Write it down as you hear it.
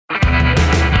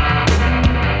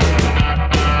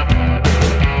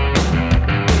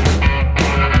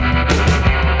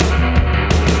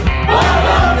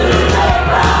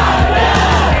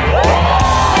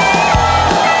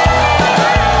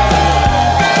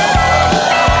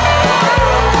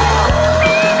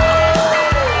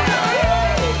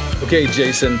Okay,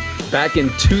 Jason, back in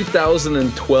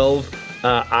 2012,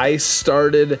 I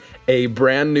started a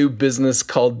brand new business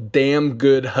called Damn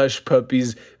Good Hush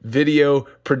Puppies Video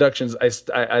Productions.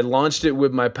 I launched it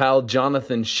with my pal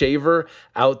Jonathan Shaver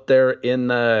out there in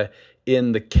the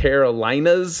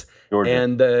Carolinas.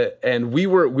 Georgia. And we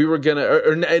were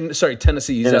gonna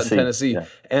Tennessee. He's out in Tennessee, yeah.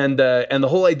 And the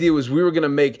whole idea was we were gonna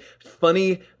make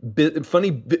funny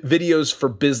videos for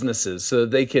businesses so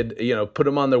that they could put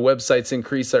them on their websites,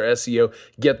 increase their SEO,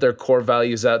 get their core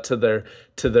values out to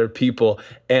their people,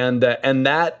 and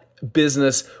that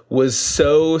business was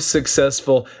so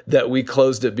successful that we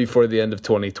closed it before the end of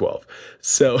 2012.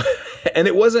 So,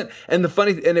 it wasn't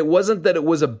that it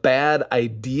was a bad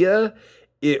idea.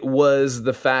 It was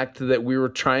the fact that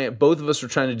both of us were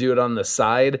trying to do it on the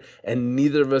side, and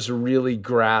neither of us really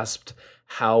grasped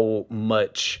how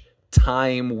much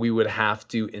time we would have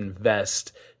to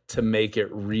invest to make it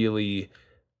really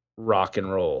rock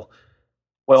and roll.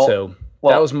 Well,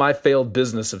 that was my failed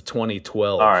business of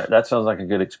 2012. All right, that sounds like a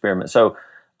good experiment. So,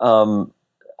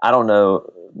 I don't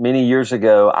know, many years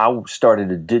ago, I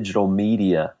started a digital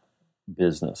media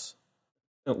business.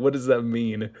 What does that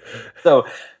mean? So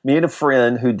me and a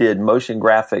friend who did motion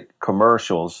graphic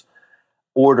commercials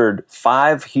ordered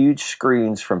 5 huge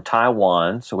screens from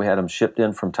Taiwan. So we had them shipped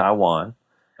in from Taiwan.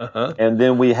 Uh-huh. And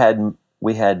then we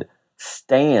had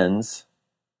stands,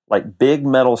 like big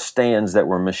metal stands that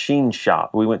were machine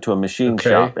shop. We went to a machine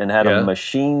shop and had them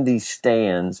machine these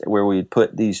stands where we'd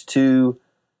put these 2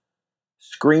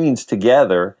 screens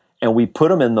together, and we put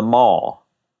them in the mall.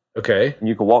 Okay. And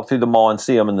you could walk through the mall and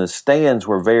see them, and the stands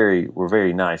were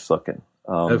very nice looking.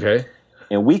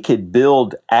 And we could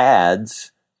build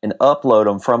ads and upload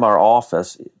them from our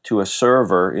office to a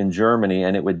server in Germany,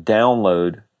 and it would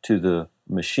download to the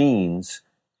machines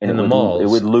in the malls. It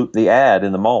would loop the ad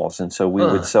in the malls, and so we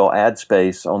would sell ad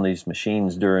space on these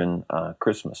machines during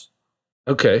Christmas.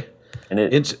 Okay. And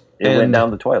it went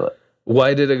down the toilet.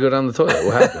 Why did it go down the toilet?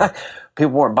 What happened?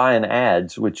 People weren't buying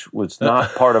ads, which was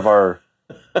not part of our.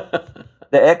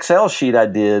 The Excel sheet I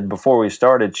did before we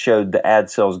started showed the ad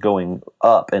sales going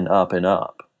up and up and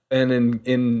up. And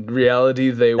in reality,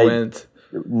 they went.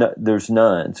 No, there's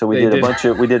none. So we did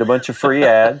a bunch of free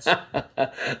ads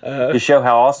to show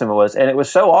how awesome it was, and it was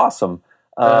so awesome.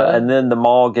 And then the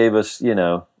mall gave us,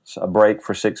 a break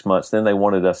for 6 months. Then they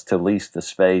wanted us to lease the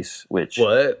space. Which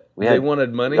they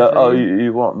wanted money.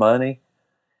 You want money?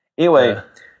 Anyway.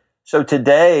 So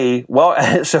today,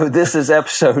 so this is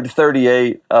episode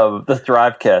 38 of the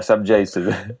Thrivecast. I'm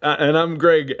Jason. And I'm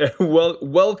Greg.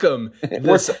 Welcome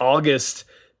this August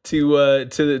to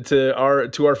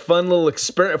our fun little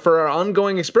experiment, for our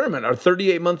ongoing experiment, our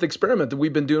 38-month experiment that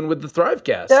we've been doing with the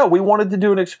Thrivecast. Yeah, we wanted to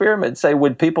do an experiment and say,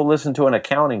 would people listen to an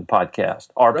accounting podcast?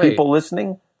 Are people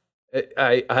listening?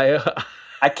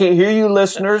 I can't hear you,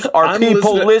 listeners. Are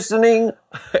people listening?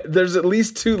 There's at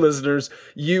least 2 listeners,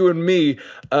 you and me,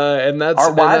 and that's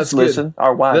our wives that's listen. Good.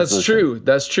 Our wives. That's listen. true.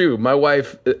 That's true. My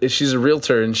wife, she's a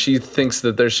realtor, and she thinks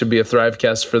that there should be a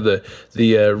Thrivecast for the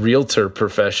realtor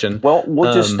profession. Well,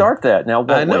 we'll just start that now.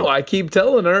 I know. I keep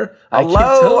telling her. I keep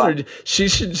telling her she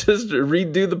should just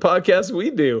redo the podcast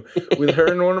we do with her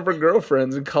and one of her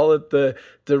girlfriends and call it the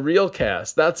Real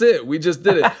Cast. That's it. We just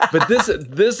did it. But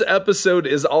this episode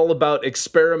is all about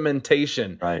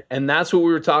experimentation, right? And that's what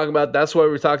we were talking about. That's why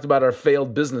we talked about our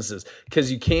failed businesses,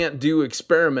 because you can't do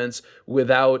experiments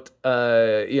without,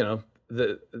 I don't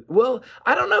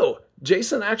know,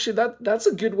 Jason. Actually, that's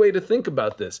a good way to think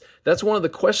about this. That's one of the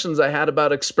questions I had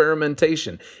about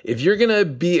experimentation. If you're gonna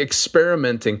be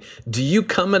experimenting, do you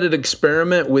come at an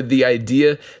experiment with the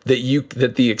idea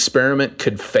that the experiment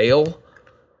could fail?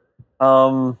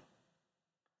 I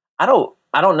don't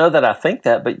know that I think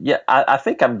that, but yeah, I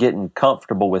think I'm getting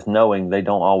comfortable with knowing they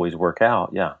don't always work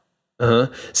out. Yeah.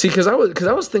 See, because I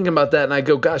was thinking about that, and I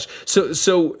go, gosh.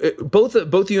 So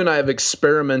both you and I have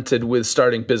experimented with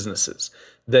starting businesses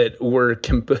that were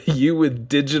you with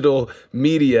digital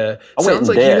media. I went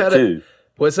in debt too.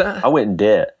 What's that? I went in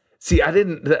debt. See, I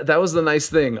didn't. That was the nice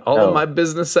thing. All of my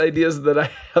business ideas that I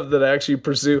have that I actually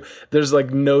pursue, there's like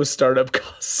no startup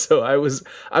costs. So I was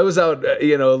out,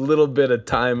 a little bit of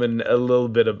time and a little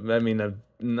bit of,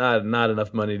 not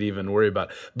enough money to even worry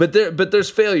about. But there's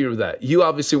failure with that. You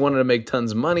obviously wanted to make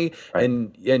tons of money, right,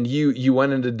 and you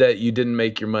went into debt. You didn't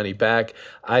make your money back.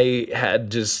 I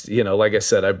had just, like I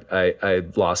said, I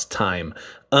lost time.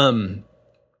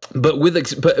 But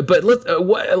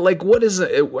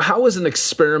how is an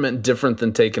experiment different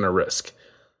than taking a risk?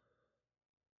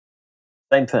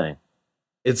 Same thing.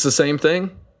 It's the same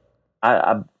thing.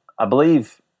 I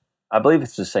believe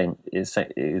it's the same.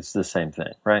 It's the same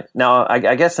thing, right? Now,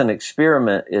 I guess an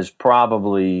experiment is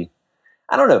probably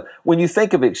I don't know. When you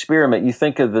think of experiment, you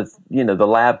think of the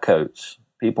lab coats,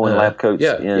 people in lab coats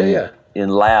in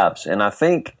labs. And I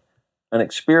think an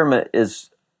experiment is,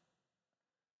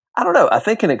 I don't know. I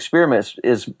think an experiment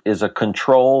is a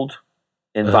controlled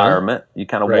environment. You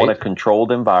kind of want a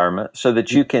controlled environment so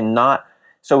that you can not,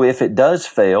 so if it does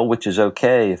fail, which is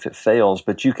okay if it fails,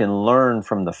 but you can learn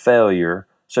from the failure.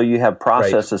 So you have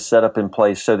processes set up in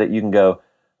place so that you can go,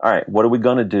 all right, what are we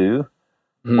going to do?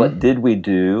 What did we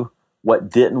do?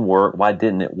 What didn't work? Why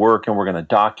didn't it work? And we're going to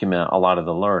document a lot of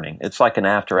the learning. It's like an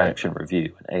after-action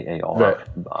review, an AAR,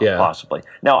 possibly.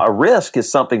 Now, a risk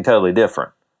is something totally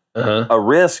different. A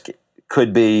risk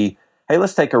could be, hey,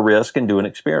 let's take a risk and do an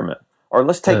experiment. Or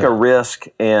let's take a risk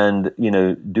and,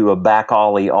 do a back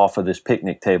ollie off of this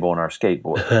picnic table on our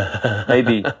skateboard.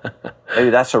 maybe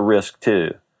that's a risk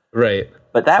too. Right.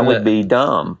 But that would be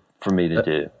dumb for me to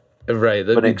do. Right.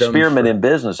 But an experiment in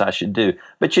business I should do.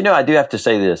 But I do have to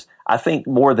say this. I think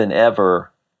more than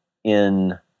ever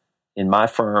in my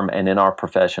firm and in our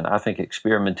profession, I think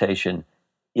experimentation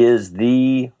is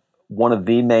one of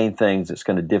the main things that's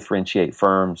going to differentiate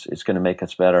firms. It's going to make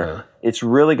us better. It's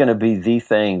really going to be the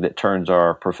thing that turns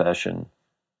our profession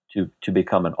to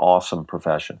become an awesome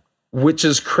profession. Which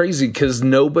is crazy because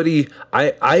nobody,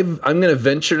 I'm going to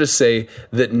venture to say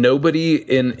that nobody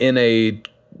in a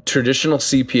traditional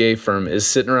CPA firm is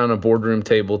sitting around a boardroom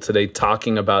table today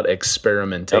talking about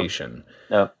experimentation.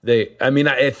 No. Do you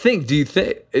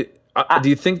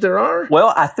think there are?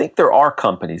 Well, I think there are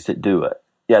companies that do it.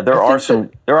 Yeah, there are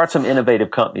some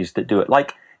innovative companies that do it.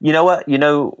 Like, you know what? You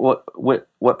know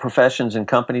what professions and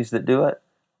companies that do it?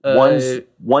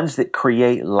 Ones that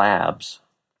create labs.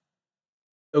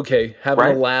 Okay, having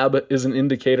a lab is an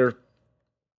indicator.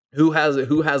 Who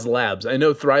has labs? I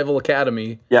know Thrival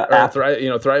Academy. Yeah,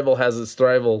 Thrival has its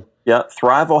Thrival. Yeah,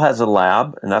 Thrival has a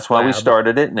lab, and that's why we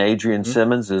started it. And Adrian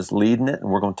Simmons is leading it, and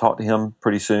we're going to talk to him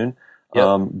pretty soon.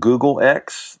 Yep. Google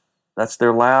X, that's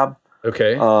their lab.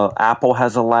 Okay. Apple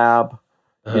has a lab.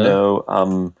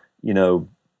 Boeing.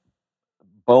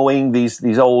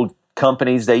 These old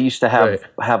companies, they used to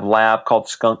have lab called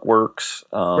Skunk Works.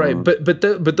 Right, but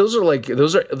those are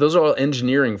all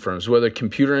engineering firms, whether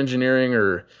computer engineering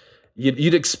or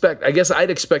you'd expect. I guess I'd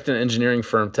expect an engineering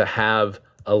firm to have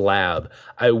a lab.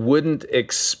 I wouldn't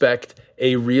expect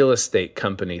a real estate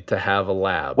company to have a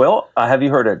lab. Well, have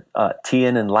you heard of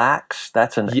Tien and Lax?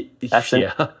 That's an agency.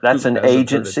 That's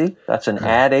an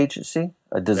ad agency,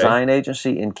 a design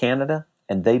agency in Canada,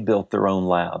 and they built their own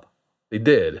lab. They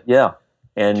did. Yeah.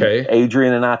 And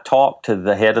Adrian and I talked to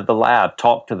the head of the lab,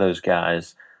 talked to those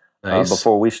guys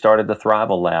before we started the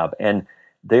Thrival Lab. And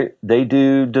they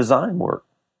do design work.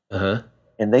 And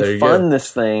they fund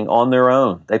this thing on their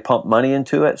own. They pump money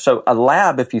into it. So a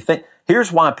lab, if you think,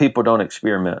 here's why people don't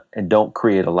experiment and don't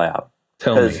create a lab.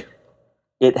 Tell me.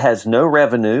 It has no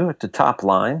revenue at the top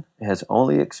line. It has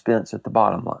only expense at the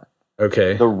bottom line.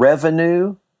 Okay. The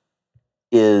revenue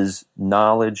is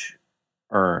knowledge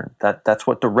earned. That's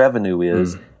what the revenue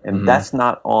is. And that's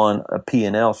not on a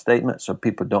P&L statement, so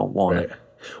people don't want it.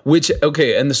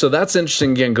 And so that's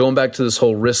interesting. Again, going back to this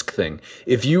whole risk thing.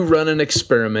 If you run an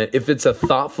experiment, if it's a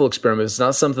thoughtful experiment, it's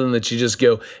not something that you just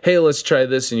go, "Hey, let's try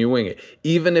this," and you wing it.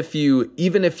 Even if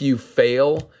you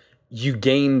fail, you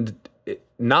gained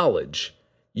knowledge.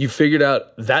 You figured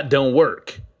out that don't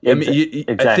work.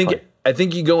 Exactly. I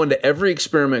think you go into every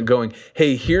experiment going,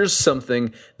 hey, here's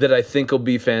something that I think will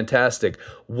be fantastic.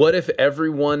 What if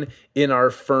everyone in our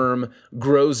firm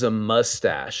grows a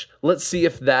mustache? Let's see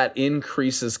if that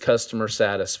increases customer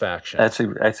satisfaction. That's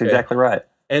exactly right.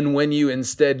 And when you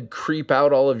instead creep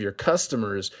out all of your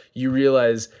customers, you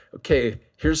realize, okay,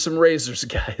 here's some razors,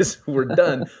 guys. We're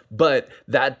done. But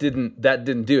that didn't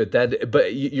do it.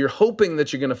 But you're hoping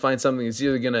that you're going to find something that's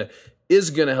either is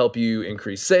going to help you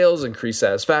increase sales, increase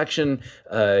satisfaction,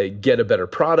 get a better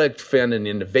product, find a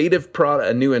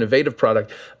new innovative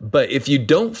product. But if you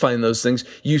don't find those things,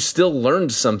 you still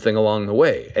learned something along the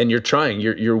way, and you're trying.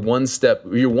 You're one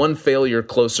failure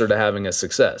closer to having a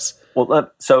success. Well,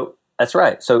 so that's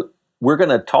right. So we're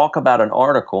going to talk about an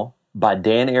article by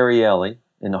Dan Ariely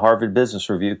in the Harvard Business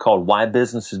Review called "Why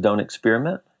Businesses Don't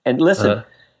Experiment." And listen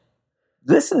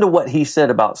to what he said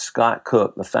about Scott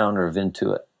Cook, the founder of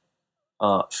Intuit.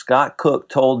 Scott Cook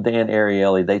told Dan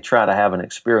Ariely they try to have an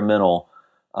experimental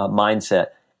mindset.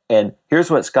 And here's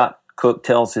what Scott Cook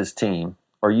tells his team,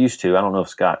 or used to. I don't know if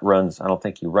Scott runs. I don't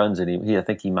think he runs it. I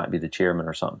think he might be the chairman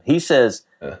or something. He says,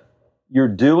 you're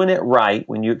doing it right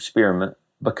when you experiment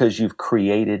because you've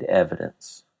created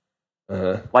evidence.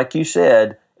 Like you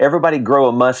said, everybody grow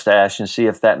a mustache and see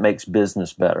if that makes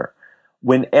business better.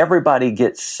 When everybody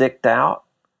gets sicked out,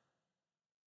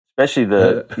 Especially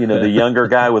the younger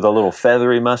guy with a little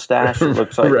feathery mustache. It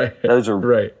looks like right. those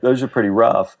are pretty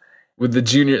rough. With the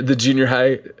junior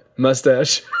high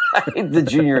mustache. The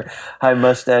junior high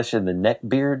mustache and the neck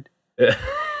beard.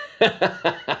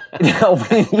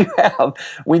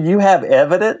 When you have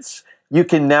evidence, you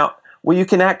can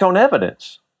act on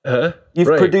evidence. You've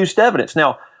produced evidence.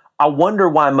 Now, I wonder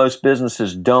why most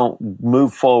businesses don't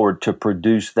move forward to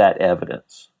produce that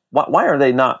evidence. Why are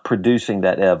they not producing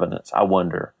that evidence? I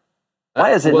wonder.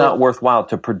 Why is it not worthwhile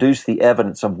to produce the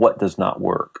evidence of what does not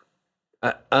work?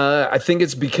 I think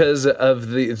it's because of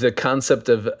the concept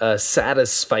of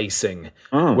satisficing,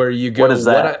 where you go. What is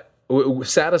that?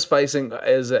 Satisficing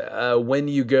is when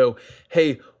you go,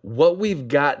 hey, what we've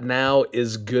got now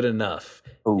is good enough.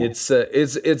 Ooh. It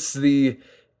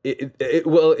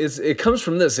comes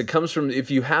from this. It comes from, if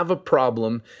you have a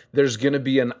problem, there's going to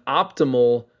be an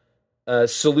optimal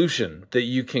solution that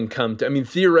you can come to. I mean,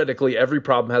 theoretically, every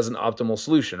problem has an optimal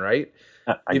solution, right?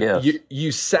 I guess.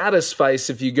 You satisfice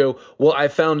if you go, well, I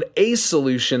found a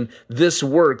solution. This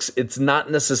works. It's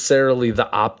not necessarily the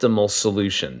optimal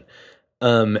solution.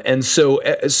 And so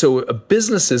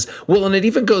businesses, well, and it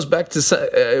even goes back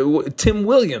to Tim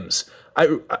Williams.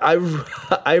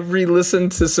 I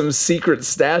re-listened to some Secret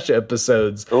Stash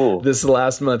episodes this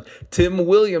last month. Tim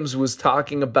Williams was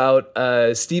talking about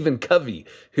Stephen Covey,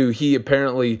 who he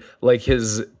apparently, like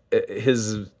his agency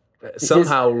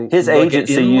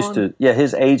used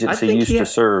to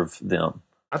serve them.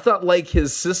 I thought like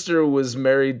his sister was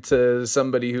married to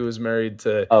somebody who was married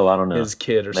to I don't know. his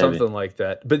kid or something like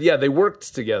that. But yeah, they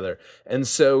worked together. And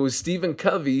so Stephen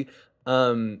Covey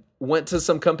went to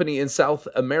some company in South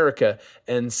America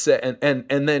and said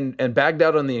and bagged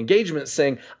out on the engagement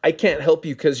saying, I can't help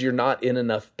you because you're not in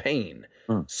enough pain.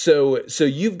 So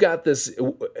you've got this,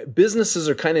 businesses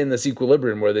are kind of in this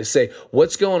equilibrium where they say,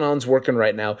 what's going on is working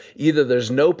right now. Either there's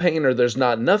no pain or there's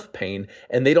not enough pain,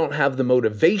 and they don't have the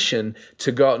motivation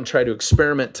to go out and try to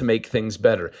experiment to make things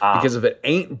better. Because if it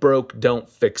ain't broke, don't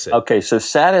fix it. Okay, so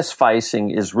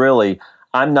satisficing is really,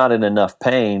 I'm not in enough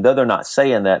pain. Though they're not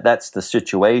saying that, that's the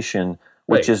situation,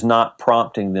 which is not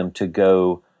prompting them to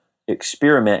go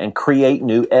experiment and create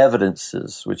new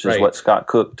evidences, which is what Scott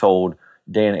Cook told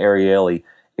Dan Ariely.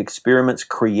 Experiments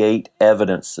create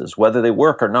evidences. Whether they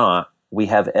work or not, we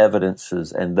have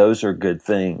evidences, and those are good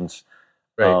things.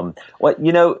 Right.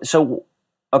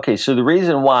 So the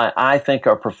reason why I think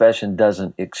our profession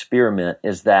doesn't experiment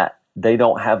is that they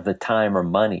don't have the time or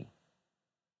money.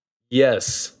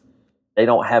 Yes. They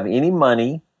don't have any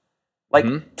money. Like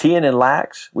Tien and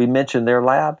Lax, we mentioned their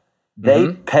lab.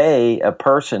 They pay a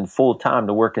person full time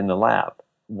to work in the lab.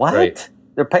 What? Right.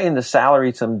 They're paying the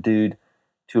salary some dude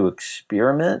to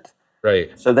experiment.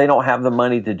 Right. So they don't have the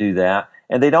money to do that.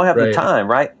 And they don't have the time,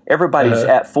 right? Everybody's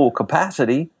at full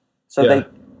capacity. So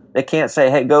they can't say,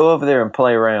 hey, go over there and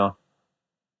play around.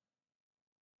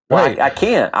 Well, I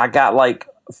can't. I got like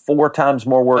 4 times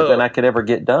more work than I could ever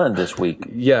get done this week.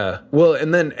 Yeah. Well,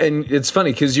 and it's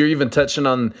funny because you're even touching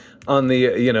on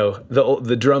the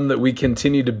the drum that we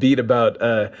continue to beat about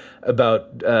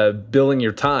billing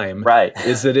your time. Right.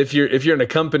 Is that if you're in a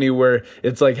company where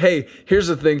it's like, hey, here's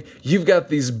the thing, you've got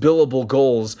these billable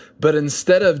goals, but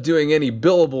instead of doing any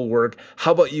billable work,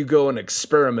 how about you go and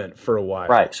experiment for a while?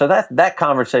 Right. So that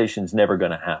conversation's never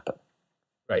going to happen.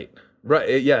 Right.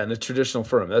 Right, yeah, in a traditional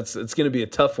firm, it's going to be a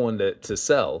tough one to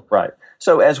sell. Right.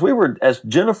 So as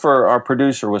Jennifer, our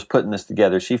producer, was putting this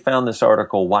together, she found this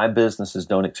article, "Why Businesses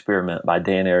Don't Experiment" by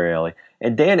Dan Ariely,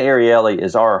 and Dan Ariely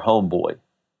is our homeboy.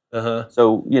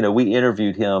 So we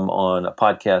interviewed him on a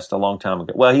podcast a long time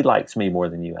ago. Well, he likes me more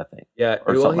than you, I think. Yeah.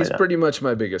 Well, he's pretty much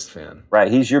my biggest fan.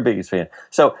 Right. He's your biggest fan.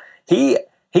 So he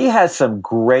has some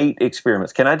great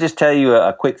experiments. Can I just tell you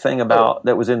a quick thing about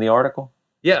that was in the article?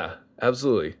 Yeah.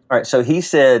 Absolutely. All right. So he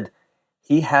said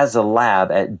he has a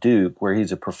lab at Duke where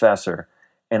he's a professor,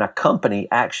 and a company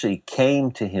actually came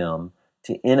to him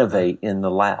to innovate in the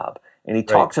lab. And he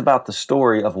talks about the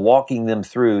story of walking them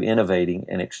through innovating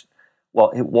and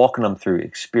walking them through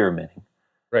experimenting.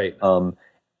 Right.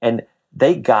 And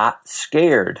they got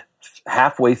scared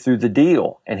halfway through the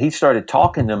deal, and he started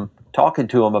talking to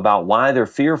them about why they're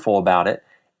fearful about it.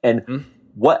 And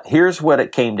here's what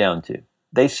it came down to.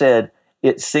 They said,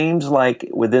 it seems like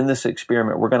within this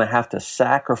experiment, we're going to have to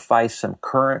sacrifice some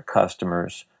current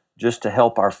customers just to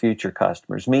help our future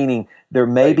customers, meaning there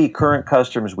may be current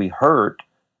customers we hurt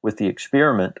with the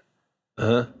experiment.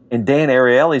 And Dan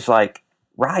Ariely's like,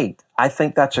 right, I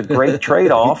think that's a great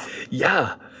trade-off.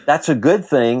 Yeah. That's a good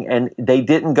thing. And they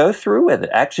didn't go through with it.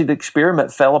 Actually, the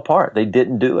experiment fell apart. They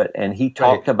didn't do it. And he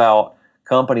talked about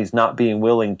companies not being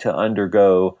willing to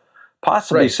undergo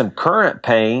possibly some current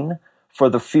pain for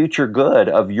the future good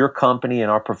of your company and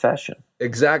our profession.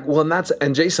 Exactly. Well,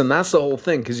 and Jason, that's the whole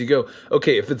thing, because you go,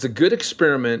 okay, if it's a good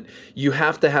experiment, you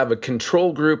have to have a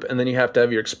control group, and then you have to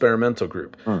have your experimental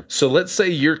group. So let's say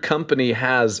your company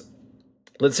has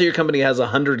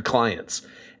 100 clients,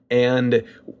 and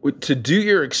to do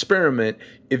your experiment,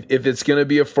 if it's going to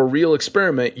be a for real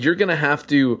experiment, you're going to have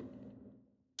to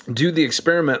do the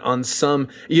experiment on some,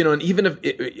 and even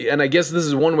and I guess this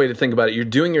is one way to think about it. You're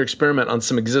doing your experiment on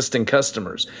some existing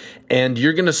customers, and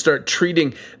you're going to start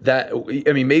treating that.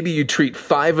 I mean, maybe you treat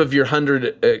 5 of your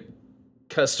 100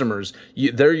 customers.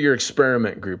 They're your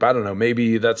experiment group. I don't know.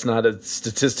 Maybe that's not a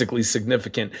statistically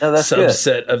significant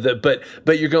subset of the,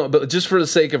 but you're going, but just for the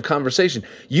sake of conversation,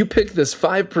 you pick this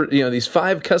these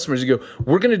 5 customers, you go,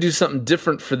 we're going to do something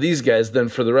different for these guys than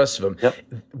for the rest of them. Yep.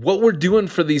 What we're doing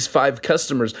for these 5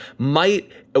 customers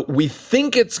we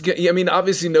think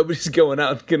obviously nobody's going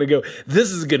out and going to go,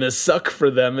 this is going to suck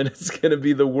for them and it's going to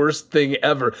be the worst thing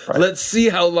ever. Right. Let's see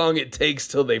how long it takes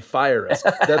till they fire us.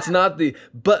 That's not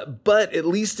but at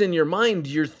least in your mind,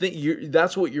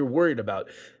 that's what you're worried about.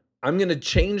 I'm going to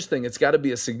change things. It's got to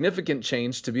be a significant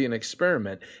change to be an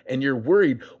experiment. And you're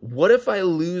worried, what if I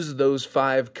lose those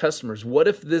 5 customers? What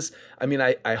if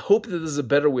I hope that this is a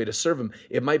better way to serve them.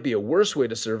 It might be a worse way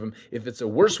to serve them. If it's a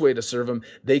worse way to serve them,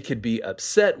 they could be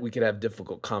upset. We could have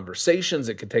difficult conversations.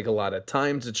 It could take a lot of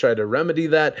time to try to remedy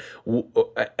that.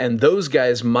 And those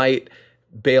guys might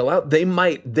bail out.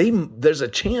 There's a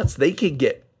chance they could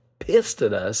get pissed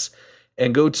at us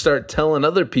and go start telling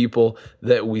other people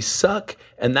that we suck.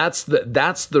 And that's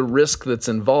the risk that's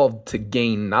involved to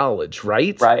gain knowledge,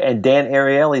 right? Right. And Dan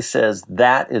Ariely says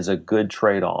that is a good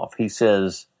trade-off. He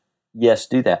says, yes,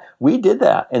 do that. We did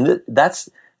that. And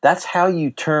that's how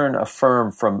you turn a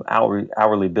firm from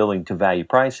hourly billing to value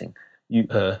pricing.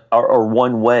 Or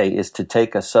one way is to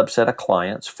take a subset of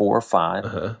clients, 4 or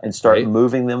 5, and start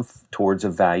moving them towards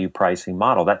a value pricing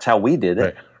model. That's how we did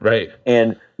it. Right.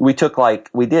 And we took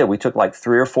like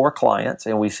 3 or 4 clients,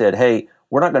 and we said, hey,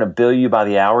 we're not going to bill you by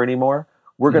the hour anymore.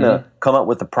 We're going to come up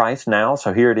with the price now.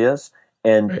 So here it is.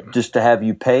 And just to have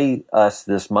you pay us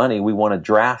this money, we want to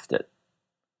draft it.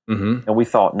 Mm-hmm. And we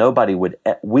thought nobody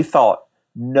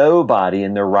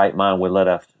in their right mind would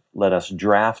let us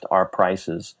draft our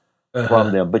prices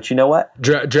from them. But you know what?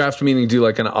 Draft meaning do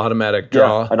like an automatic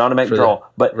draw? Yeah, an automatic draw.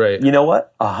 But you know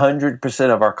what?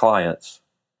 100% of our clients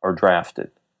are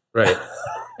drafted. Right.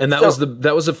 And that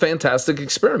was a fantastic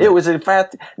experiment. It was in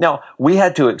fact. Now, we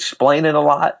had to explain it a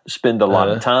lot, spend a lot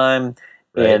of time.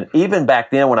 Right. And even back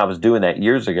then when I was doing that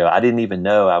years ago, I didn't even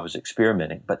know I was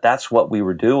experimenting. But that's what we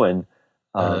were doing.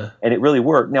 And it really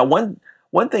worked. Now, one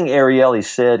thing Ariely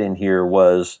said in here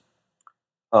was,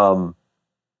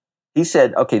 he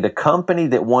said, okay, the company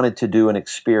that wanted to do an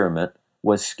experiment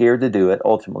was scared to do it,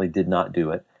 ultimately did not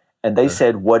do it. And they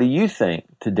said, what do you think,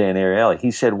 to Dan Ariely?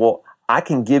 He said, well, I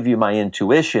can give you my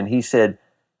intuition. He said,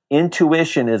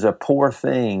 intuition is a poor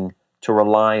thing to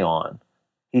rely on.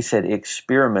 He said,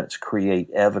 experiments create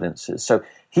evidences. So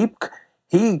he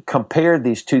compared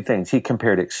these two things. He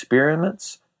compared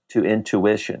experiments to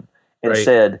intuition and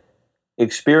said,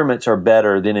 experiments are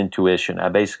better than intuition. I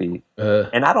basically,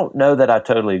 and I don't know that I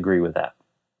totally agree with that.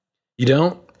 You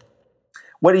don't?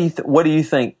 What do you think?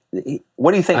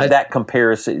 What do you think that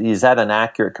comparison, is that an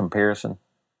accurate comparison?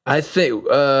 I think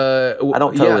I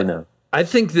don't totally know. I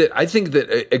think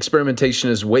that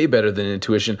experimentation is way better than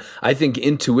intuition. I think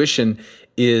intuition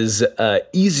is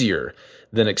easier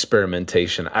than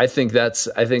experimentation. I think that's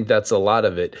a lot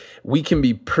of it. We can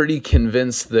be pretty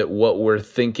convinced that what we're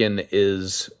thinking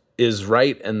is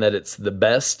right and that it's the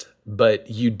best, but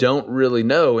you don't really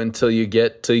know until you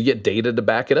get data to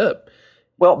back it up.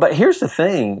 Well, but here's the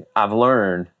thing I've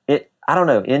learned. I don't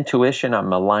know, intuition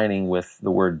I'm aligning with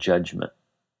the word judgment.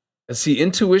 See,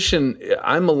 intuition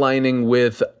I'm aligning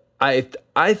with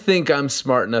I think I'm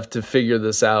smart enough to figure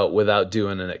this out without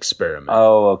doing an experiment.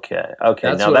 Oh, okay.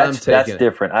 That's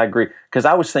different. I agree, because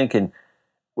I was thinking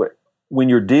when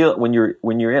you're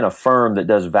in a firm that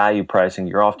does value pricing,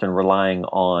 you're often relying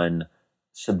on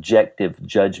subjective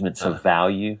judgments of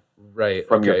value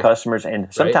from your customers,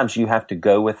 and sometimes you have to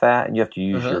go with that, and you have to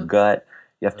use your gut.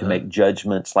 You have to make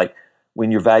judgments. Like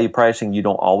when you're value pricing, you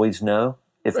don't always know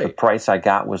if the price I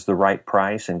got was the right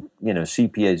price, and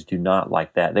CPAs do not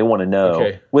like that. They want to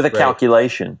know with a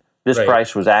calculation this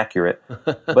price was accurate.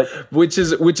 But which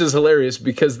is hilarious,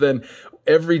 because then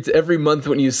every month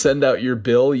when you send out your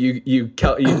bill, you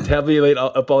tabulate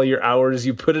up all your hours,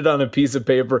 you put it on a piece of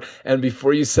paper, and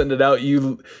before you send it out,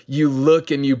 you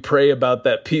look and you pray about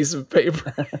that piece of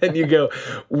paper, and you go,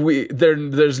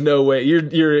 there's no way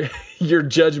your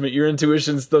judgment, your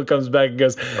intuition still comes back and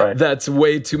goes, that's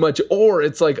way too much. Or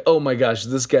it's like, oh my gosh,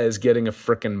 this guy is getting a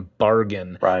freaking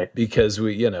bargain. Right. Because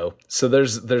so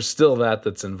there's still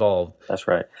that's involved. That's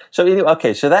right. So anyway,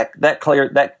 okay, so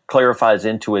that clarifies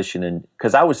intuition, and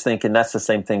because I was thinking that's the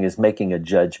same thing as making a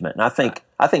judgment. And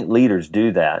I think leaders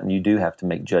do that, and you do have to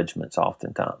make judgments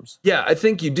oftentimes. Yeah, I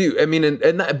think you do. I mean,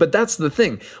 but that's the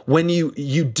thing. When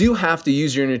you do have to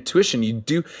use your intuition, you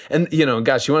do. And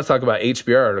gosh, you want to talk about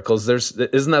HBR articles?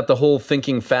 Isn't that the whole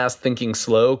thinking fast, thinking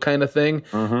slow kind of thing?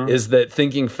 Mm-hmm. Is that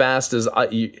thinking fast is I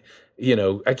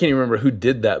can't even remember who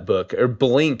did that book, or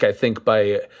Blink, I think,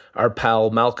 by our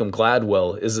pal Malcolm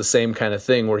Gladwell, is the same kind of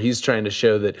thing, where he's trying to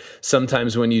show that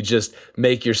sometimes when you just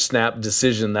make your snap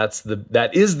decision, that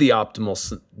is the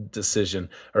optimal decision,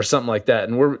 or something like that.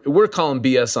 And we're calling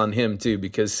BS on him too,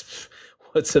 because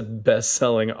what's a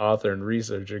best-selling author and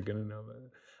researcher going to know about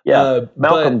it? Yeah,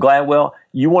 Malcolm Gladwell,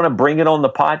 you want to bring it on the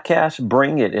podcast?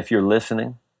 Bring it if you're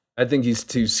listening. I think he's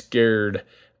too scared.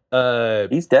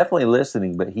 He's definitely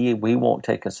listening, but he won't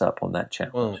take us up on that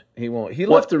challenge. Well, he won't. He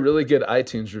left a really good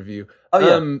iTunes review. Oh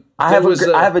yeah, I have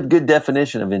a good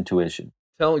definition of intuition.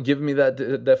 Give me that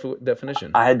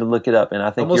definition. I had to look it up, and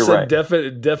I think you're right.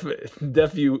 Defuition.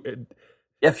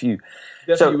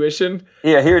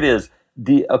 Yeah, here it is.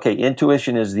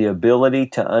 Intuition is the ability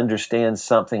to understand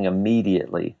something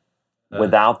immediately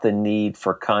without the need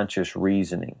for conscious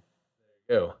reasoning.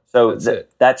 So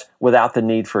that's without the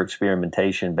need for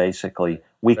experimentation. Basically,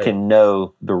 we can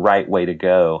know the right way to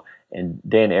go. And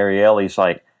Dan Ariely's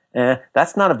like,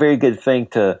 that's not a very good thing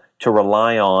to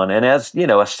rely on. And as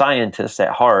a scientist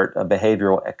at heart, a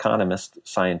behavioral economist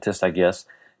scientist, I guess,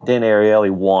 Dan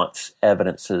Ariely wants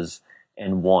evidences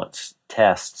and wants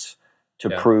tests to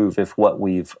prove if what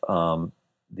we've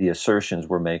the assertions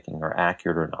we're making are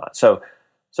accurate or not. So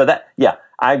that,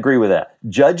 I agree with that.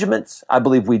 Judgments, I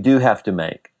believe we do have to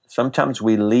make. Sometimes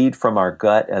we lead from our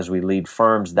gut as we lead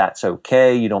firms. That's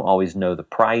okay. You don't always know the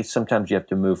price. Sometimes you have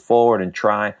to move forward and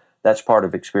try. That's part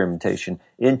of experimentation.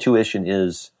 Intuition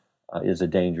is a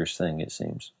dangerous thing, it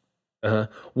seems.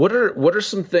 What are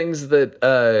some things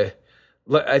that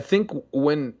I think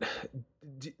when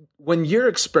you're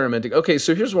experimenting, okay,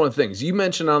 so here's one of the things. You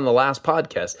mentioned on the last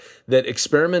podcast that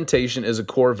experimentation is a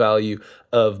core value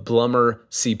of Blummer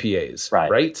CPAs,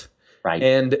 right? Right.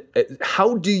 And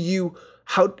how do you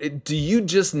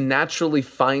just naturally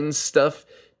find stuff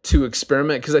to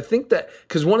experiment? Because I think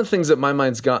because one of the things that my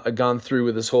mind's gone through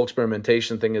with this whole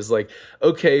experimentation thing is like,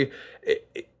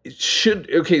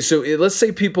 so let's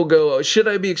say people go, should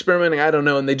I be experimenting? I don't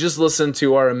know. And they just listen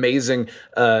to our amazingly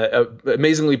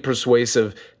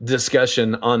persuasive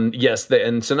discussion on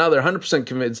and so now they're 100%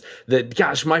 convinced that,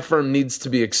 gosh, my firm needs to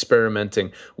be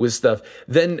experimenting with stuff.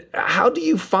 Then how do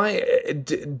you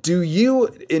do you,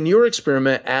 in your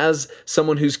experiment, as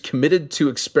someone who's committed to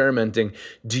experimenting,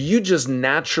 do you just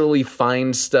naturally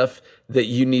find stuff that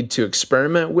you need to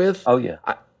experiment with? Oh, yeah.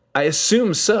 I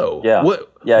assume so. Yeah.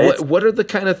 What are the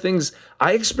kind of things?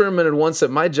 I experimented once at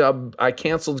my job. I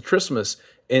canceled Christmas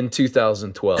in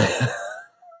 2012,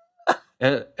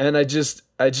 and I just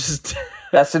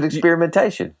that's an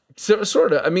experimentation. So,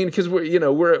 sort of. I mean, because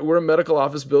we're a medical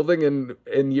office building, and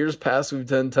in years past we've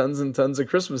done tons and tons of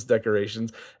Christmas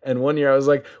decorations. And one year I was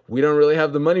like, we don't really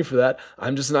have the money for that.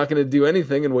 I'm just not going to do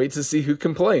anything and wait to see who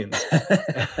complains.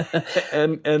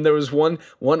 and there was one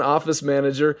office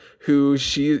manager who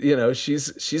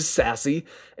she's sassy,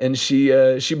 and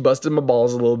she busted my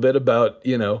balls a little bit about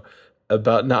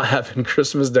not having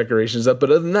Christmas decorations up.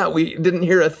 But other than that, we didn't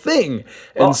hear a thing.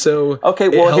 And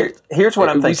here's what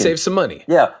I'm thinking. We saved some money.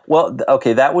 Yeah. Well,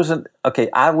 okay, that wasn't, okay,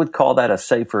 I would call that a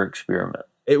safer experiment.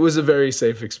 It was a very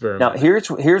safe experiment. Now, here's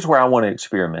where I want to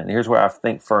experiment. Here's where I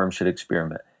think firms should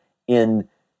experiment. In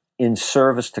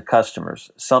service to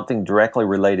customers, something directly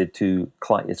related to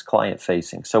client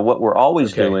facing. So what we're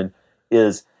always doing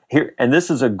is here, and this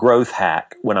is a growth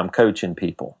hack when I'm coaching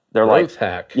people. They're growth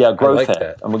hack. Yeah, growth hack.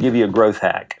 That. I'm going to give you a growth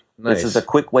hack. Nice. This is a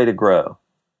quick way to grow.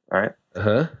 All right?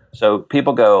 Uh-huh. So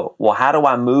people go, well, how do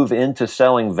I move into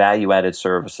selling value-added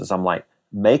services? I'm like,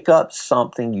 make up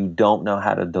something you don't know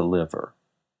how to deliver.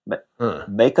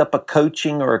 Make up a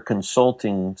coaching or a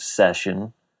consulting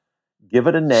session, give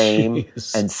it a name,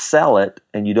 and sell it.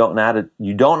 And you don't know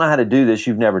how to do this.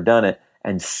 You've never done it,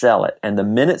 and sell it. And the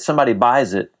minute somebody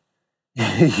buys it,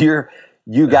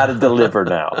 you got to deliver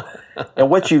now. And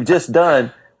what you've just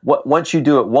done, once you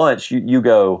do it once, you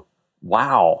go,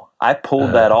 wow, I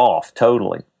pulled that off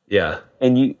totally. Yeah.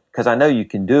 And because I know you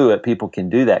can do it, people can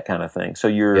do that kind of thing. So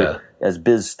you're, as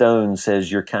Biz Stone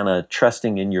says, you're kind of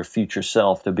trusting in your future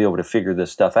self to be able to figure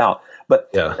this stuff out.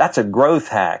 But that's a growth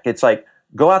hack. It's like,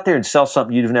 go out there and sell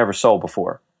something you've never sold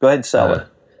before. Go ahead and sell it.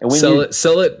 And when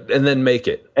sell it, and then make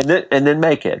it. And then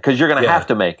make it, because you're going to have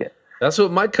to make it. That's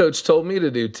what my coach told me to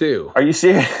do too. Are you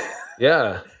serious?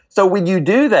 Yeah. So when you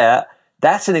do that,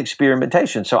 that's an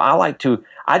experimentation. So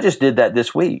I just did that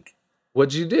this week.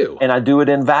 What'd you do? And I do it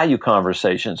in value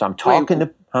conversations. I'm talking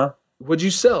What'd you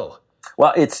sell?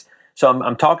 Well,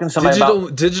 I'm talking to somebody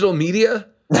about digital media.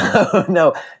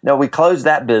 No. We closed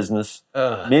that business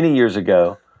many years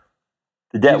ago.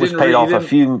 The debt was paid off a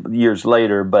few years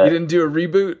later, but you didn't do a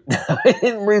reboot. I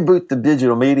didn't reboot the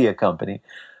digital media company.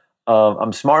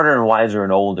 I'm smarter and wiser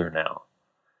and older now.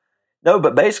 No,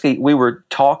 but basically, we were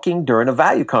talking during a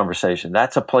value conversation.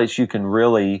 That's a place you can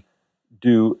really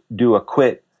do a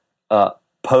quick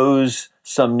pose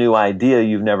some new idea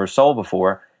you've never sold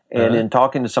before. And in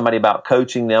talking to somebody about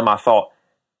coaching them, I thought,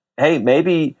 hey,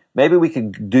 maybe we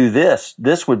could do this.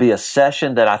 This would be a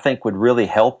session that I think would really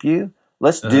help you.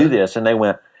 Let's do this. And they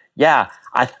went, yeah,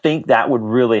 I think that would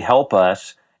really help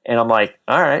us. And I'm like,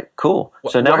 all right, cool.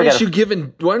 So now why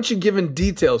aren't you giving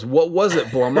details? What was it,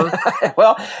 Blummer?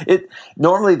 Well,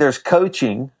 normally there's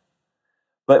coaching,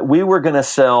 but we were going to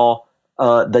sell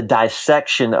the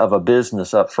dissection of a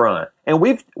business up front. And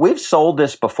we've sold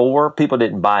this before. People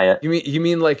didn't buy it. You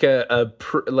mean like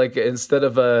instead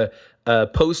of a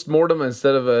post-mortem,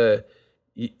 instead of a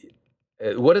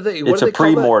It's a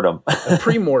pre-mortem. A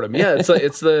pre-mortem. Yeah,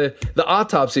 it's the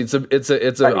autopsy.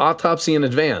 It's an autopsy in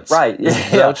advance. Right. Is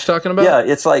that what you're talking about?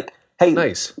 Yeah, it's like, hey,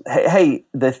 nice. Hey,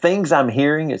 the things I'm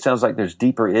hearing, it sounds like there's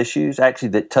deeper issues actually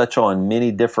that touch on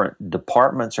many different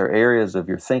departments or areas of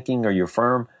your thinking or your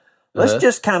firm. Let's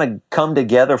just kind of come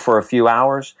together for a few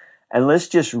hours and let's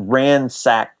just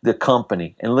ransack the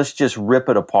company and let's just rip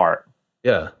it apart.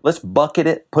 Yeah. Let's bucket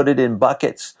it, put it in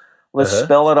buckets. Let's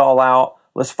spell it all out.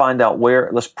 Let's find out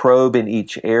let's probe in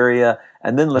each area,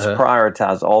 and then let's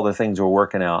prioritize all the things we're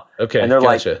working out. Okay, and they're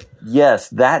like, yes,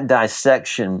 that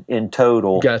dissection in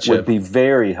total would be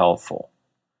very helpful.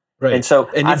 Right. And so,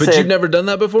 but you've never done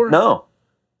that before? No.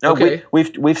 Okay.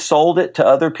 We've sold it to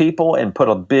other people and put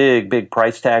a big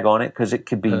price tag on it because it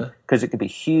could be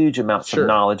huge amounts of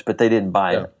knowledge, but they didn't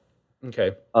buy it.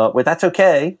 Okay. But that's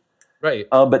okay. Right.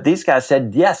 But these guys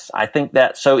said, yes, I think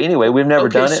that. So anyway, we've never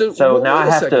done it. So now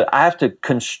I have to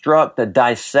construct a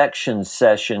dissection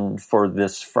session for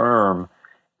this firm,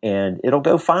 and it'll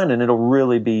go fine, and it'll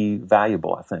really be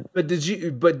valuable, I think. But did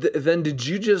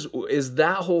you just, is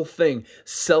that whole thing,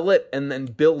 sell it and then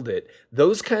build it?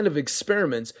 Those kind of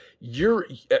experiments, you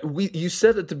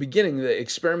said at the beginning that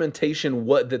experimentation,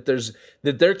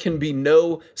 that there can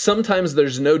be sometimes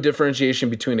there's no differentiation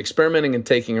between experimenting and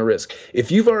taking a risk. If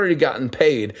you've already gotten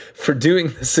paid for doing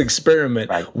this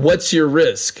experiment, what's your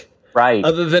risk? Right.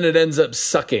 Other than it ends up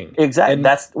sucking. Exactly. And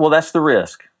that's the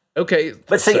risk. Okay.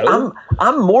 But see,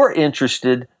 I'm more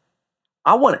interested.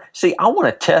 I want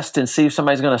to test and see if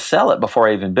somebody's going to sell it before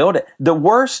I even build it. The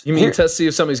worst. You mean test, see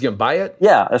if somebody's going to buy it?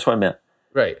 Yeah, that's what I meant.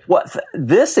 Right.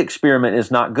 This experiment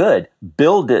is not good.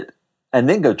 Build it and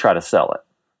then go try to sell it.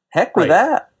 Heck with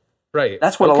that. Right.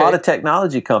 That's what a lot of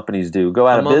technology companies do. Go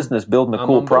out of business building a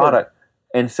cool product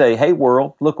and say, hey,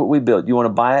 world, look what we built. You want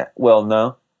to buy it? Well,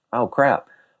 no. Oh, crap.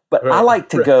 But I like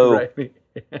to go,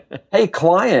 hey,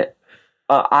 client,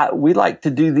 we like to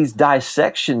do these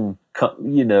dissection,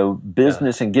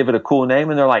 business and give it a cool name.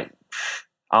 And they're like,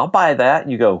 I'll buy that.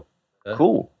 And you go,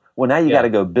 cool. Well, now you got to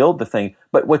go build the thing.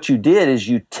 But what you did is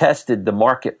you tested the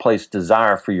marketplace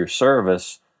desire for your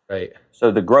service. Right. So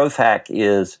the growth hack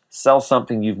is sell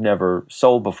something you've never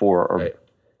sold before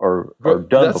or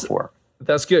done before.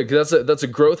 That's good, because that's a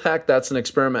growth hack. That's an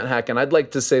experiment hack, and I'd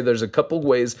like to say there's a couple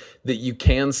ways that you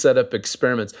can set up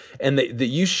experiments, and that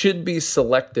you should be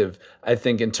selective. I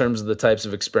think in terms of the types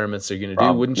of experiments you're going to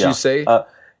do, wouldn't you say?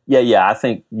 Yeah. I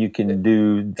think you can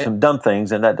do some dumb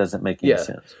things, and that doesn't make any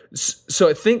sense. So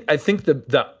I think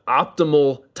the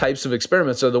optimal types of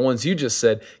experiments are the ones you just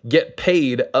said. Get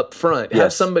paid up front.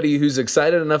 Have somebody who's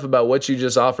excited enough about what you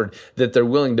just offered that they're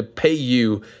willing to pay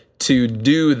you to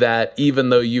do that, even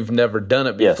though you've never done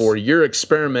it before. Yes. Your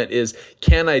experiment is,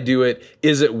 can I do it?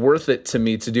 Is it worth it to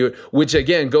me to do it? Which,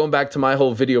 again, going back to my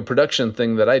whole video production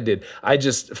thing that I did, I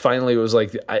just finally was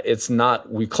like,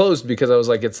 we closed because I was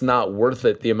like, it's not worth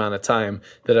it, the amount of time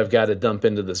that I've got to dump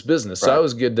into this business. Right. So I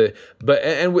was good to,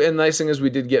 and the nice thing is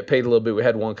we did get paid a little bit. We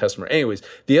had one customer. Anyways,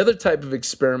 the other type of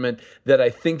experiment that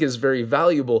I think is very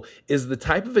valuable is the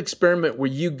type of experiment where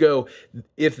you go,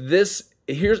 if this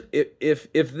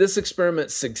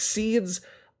experiment succeeds,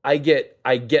 I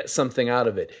get something out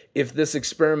of it. If this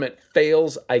experiment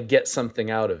fails, I get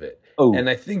something out of it. Oh. And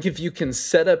I think if you can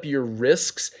set up your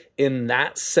risks in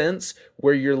that sense,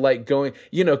 where you're like going,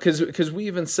 because we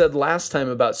even said last time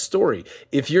about story.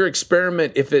 If your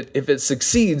experiment, if it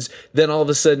succeeds, then all of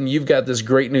a sudden you've got this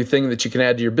great new thing that you can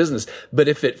add to your business. But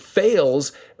if it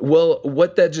fails, well,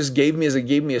 what that just gave me is it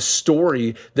gave me a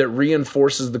story that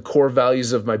reinforces the core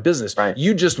values of my business. Right.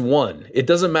 You just won. It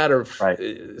doesn't matter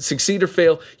succeed or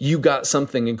fail. You got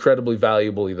something incredibly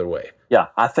valuable either way. Yeah,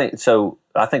 I think so.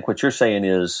 I think what you're saying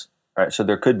is, all right, so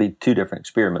there could be two different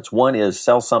experiments. One is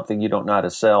sell something you don't know how to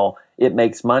sell. It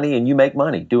makes money and you make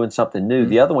money doing something new. Mm-hmm.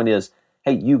 The other one is,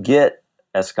 hey, you get,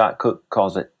 as Scott Cook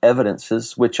calls it,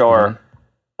 evidences, which are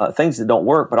things that don't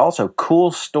work, but also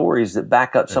cool stories that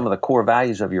back up some of the core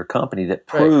values of your company that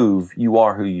prove you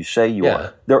are who you say you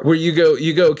are. Where you go,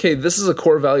 okay, this is a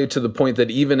core value to the point that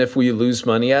even if we lose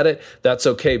money at it, that's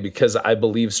okay because I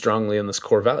believe strongly in this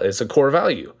core value. It's a core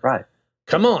value. Right.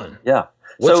 Come on. Yeah.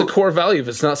 What's a core value if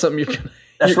it's not something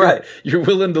you're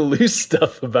willing to lose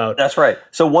stuff about? That's right.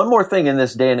 So one more thing in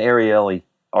this Dan Ariely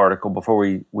article before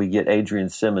we get Adrian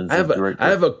Simmons. I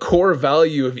have a core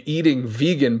value of eating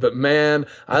vegan, but man,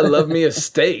 I love me a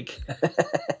steak.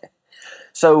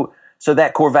 So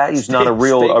that core value is not a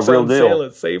real deal. Sale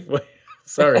at Safeway.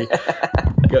 Sorry.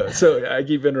 Go. So I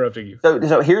keep interrupting you.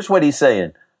 So here's what he's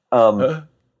saying.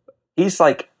 He's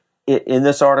like, in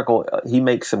this article, he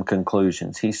makes some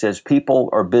conclusions. He says people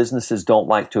or businesses don't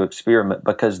like to experiment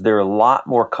because they're a lot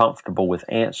more comfortable with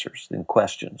answers than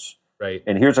questions. Right.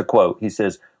 And here's a quote. He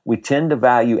says, "We tend to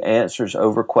value answers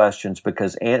over questions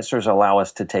because answers allow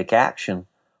us to take action,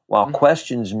 while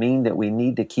questions mean that we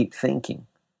need to keep thinking."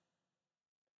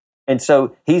 And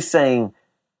so he's saying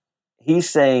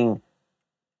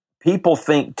people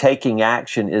think taking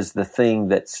action is the thing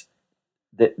that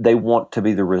they want to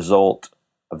be the result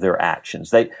of their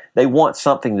actions. They want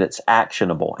something that's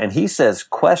actionable. And he says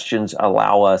questions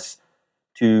allow us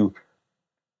to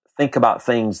think about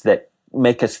things that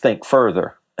make us think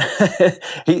further.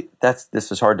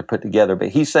 This is hard to put together, but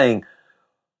he's saying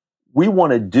we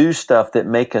want to do stuff that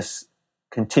make us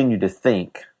continue to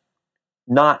think,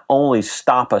 not only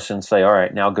stop us and say, all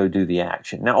right, now go do the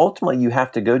action. Now, ultimately, you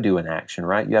have to go do an action,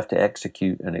 right? You have to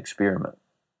execute an experiment.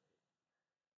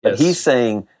 But he's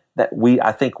saying that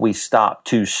I think we stop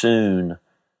too soon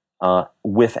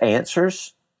with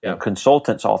answers. Yeah. And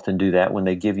consultants often do that when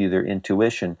they give you their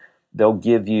intuition. They'll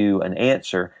give you an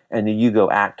answer, and then you go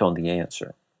act on the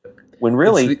answer. When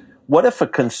really, what if a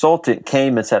consultant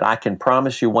came and said, I can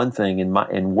promise you one thing,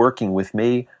 in working with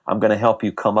me, I'm going to help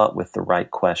you come up with the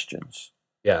right questions.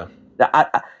 Yeah.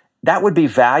 That would be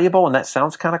valuable, and that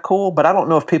sounds kind of cool, but I don't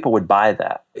know if people would buy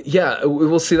that. Yeah,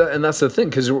 we'll see that, and that's the thing,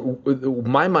 because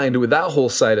my mind with that whole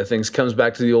side of things comes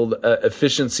back to the old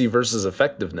efficiency versus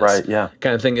effectiveness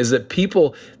kind of thing, is that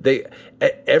people,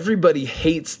 everybody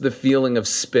hates the feeling of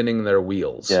spinning their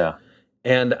wheels. Yeah.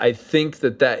 And I think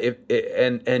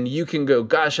and you can go,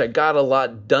 gosh, I got a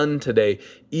lot done today,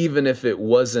 even if it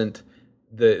wasn't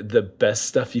the best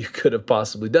stuff you could have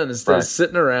possibly done. Instead of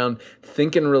sitting around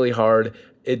thinking really hard,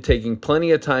 taking plenty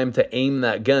of time to aim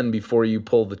that gun before you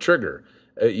pull the trigger.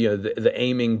 The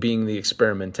aiming being the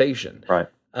experimentation. Right.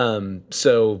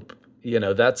 So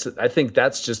I think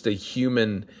that's just a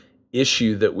human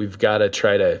issue that we've got to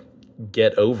try to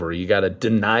get over. You got to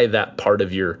deny that part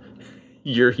of your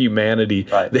humanity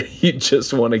that you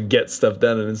just want to get stuff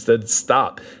done, and instead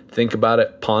stop, think about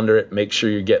it, ponder it, make sure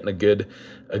you're getting a good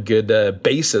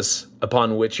basis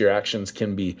upon which your actions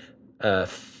can be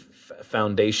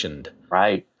foundationed.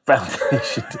 Right.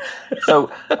 Foundationed.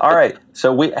 So, all right.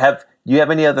 So you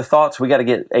have any other thoughts? We got to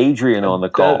get Adrian on the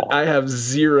call. I have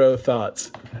zero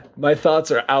thoughts. My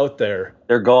thoughts are out there.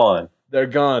 They're gone.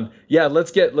 Yeah.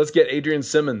 Let's get Adrian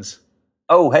Simmons.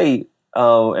 Oh, hey.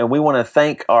 And we want to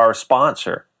thank our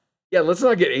sponsor. Yeah, let's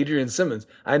not get Adrian Simmons.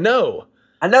 I know.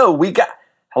 We got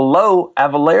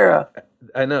Avalara.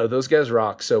 I know those guys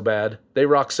rock so bad. They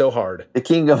rock so hard. The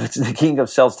king of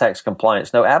sales tax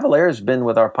compliance. No, Avalara has been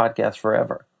with our podcast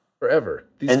forever.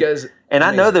 These guys, and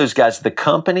I know those guys. The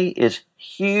company is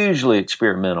hugely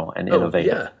experimental and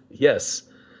innovative. Yeah. Yes.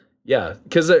 Yeah,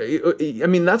 because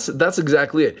that's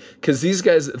exactly it. Because these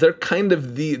guys, they're kind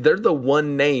of they're the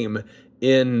one name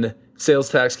in sales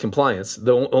tax compliance,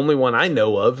 the only one I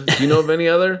know of. Do you know of any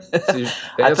other? So the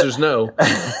answer's no.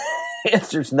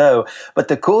 Answer's no. But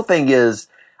the cool thing is,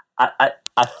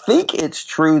 I think it's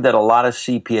true that a lot of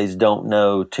CPAs don't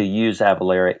know to use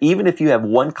Avalara. Even if you have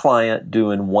one client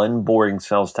doing one boring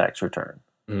sales tax return,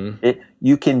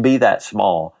 you can be that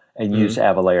small and use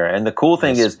Avalara. And the cool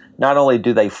thing is, not only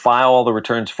do they file all the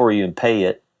returns for you and pay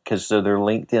it, because they're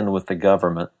linked in with the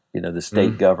government, the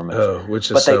state government.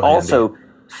 Which is but they also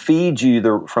feed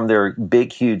you from their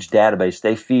big, huge database.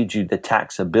 They feed you the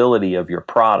taxability of your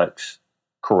products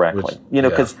correctly.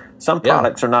 Because some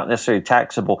products are not necessarily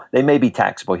taxable. They may be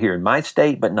taxable here in my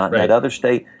state, but not in that other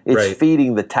state. It's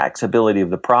feeding the taxability of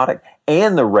the product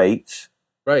and the rates.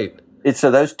 Right.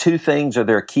 So those two things are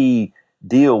their key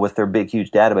deal with their big,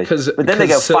 huge database. But then they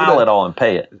go file it all and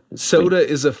pay it. Soda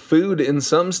is a food in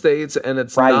some states, and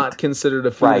it's not considered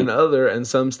a food in other. And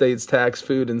some states tax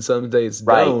food, and some states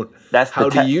don't. How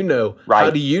do you know? How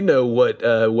do you know what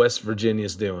West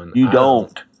Virginia's doing? You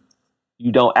don't.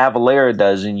 You don't. Avalera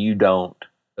does, and you don't.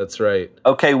 That's right.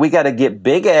 Okay, we got to get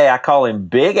Big A. I call him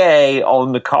Big A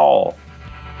on the call.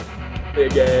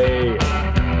 Big A.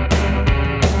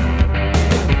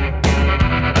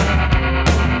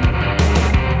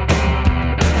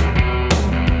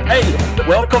 Hey,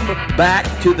 welcome back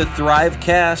to the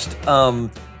Thrivecast.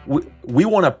 We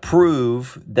want to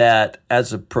prove that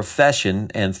as a profession,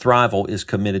 and Thrival is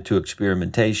committed to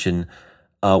experimentation,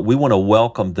 we want to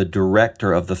welcome the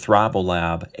director of the Thrival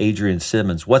Lab, Adrian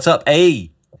Simmons. What's up,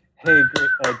 A? Hey,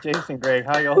 Jason, Greg,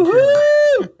 how y'all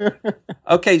doing?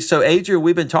 Okay, so Adrian,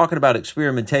 we've been talking about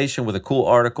experimentation with a cool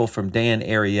article from Dan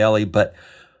Ariely, but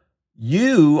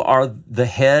you are the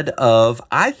head of,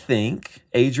 I think,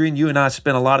 Adrian, you and I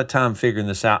spent a lot of time figuring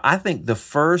this out. I think the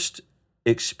first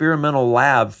experimental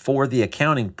lab for the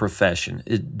accounting profession.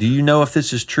 Do you know if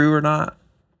this is true or not?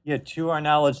 Yeah, to our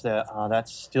knowledge,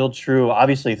 that's still true.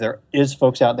 Obviously, if there is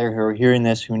folks out there who are hearing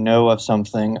this who know of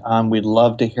something, we'd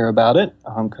love to hear about it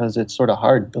because it's sort of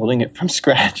hard building it from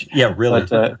scratch. Yeah, really.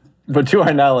 But to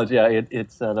our knowledge,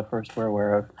 it's the first we're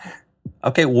aware of.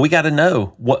 Okay, well, we got to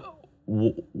know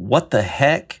what the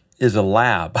heck is a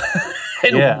lab?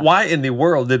 And why in the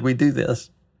world did we do this?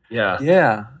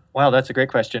 Yeah. Wow, that's a great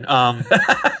question.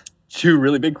 Two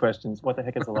really big questions. What the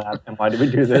heck is a lab, and why did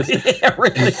we do this? Yeah,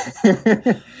 really.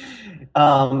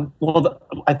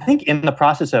 I think in the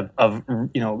process of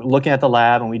looking at the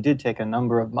lab, and we did take a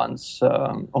number of months,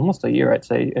 almost a year, I'd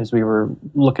say, as we were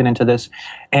looking into this.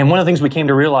 And one of the things we came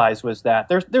to realize was that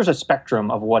there's a spectrum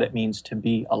of what it means to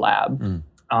be a lab.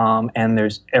 And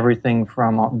there's everything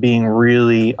from being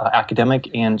really academic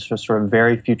and just sort of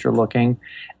very future looking.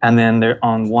 And then they're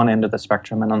on one end of the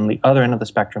spectrum, and on the other end of the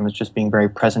spectrum is just being very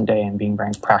present day and being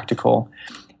very practical.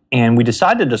 And we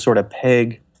decided to sort of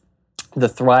peg the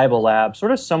Thrival Lab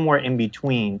sort of somewhere in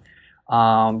between.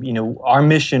 Our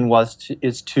mission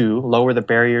is to lower the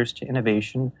barriers to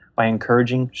innovation by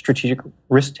encouraging strategic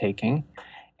risk taking.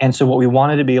 And so what we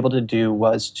wanted to be able to do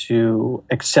was to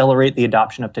accelerate the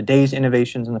adoption of today's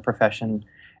innovations in the profession,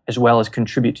 as well as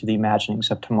contribute to the imaginings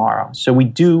of tomorrow. So we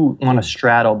do want to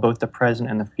straddle both the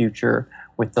present and the future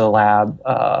with the lab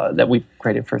that we've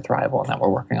created for Thrival and that we're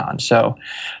working on. So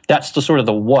that's the sort of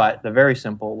the what, the very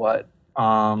simple what.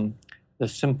 The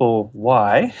simple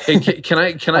why. Hey, can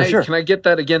I Sure. Can I get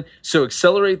that again? So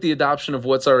accelerate the adoption of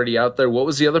what's already out there. What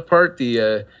was the other part?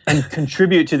 And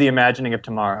contribute to the imagining of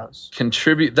tomorrows.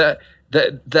 Contribute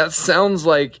that sounds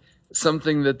like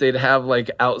something that they'd have like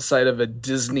outside of a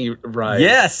Disney ride.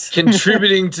 Yes.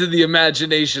 Contributing to the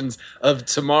imaginations of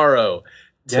tomorrow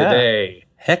today. Yeah.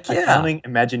 Heck yeah. Accounting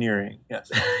Imagineering.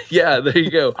 Yes. Yeah, there you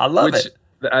go. I love it.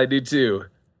 I do too.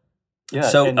 Yeah.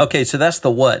 So so that's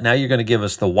the what. Now you're going to give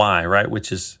us the why, right?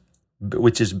 Which is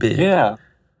big. Yeah.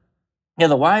 Yeah,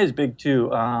 the why is big too,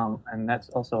 and that's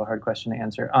also a hard question to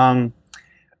answer.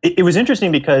 It was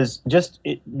interesting because just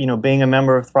being a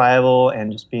member of Thrival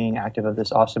and just being active of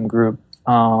this awesome group,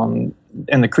 and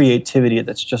the creativity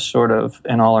that's just sort of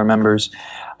in all our members.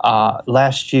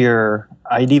 Last year,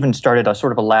 I'd even started a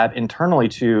sort of a lab internally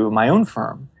to my own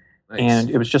firm. Nice. And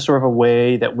it was just sort of a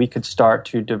way that we could start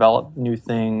to develop new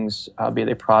things, be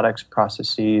they products,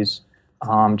 processes,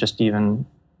 just even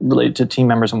related to team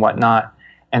members and whatnot,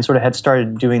 and sort of had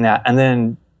started doing that. And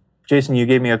then, Jason, you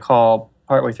gave me a call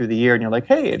partway through the year, and you're like,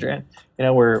 "Hey, Adrian,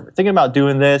 we're thinking about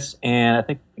doing this, and I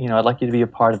think I'd like you to be a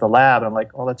part of the lab." And I'm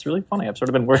like, "Oh, that's really funny. I've sort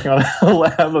of been working on a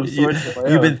lab of sorts."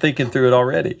 You've been thinking through it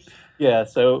already. Yeah,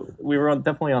 so we were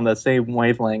definitely on the same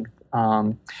wavelength.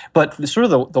 But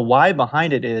the why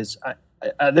behind it is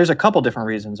there's a couple different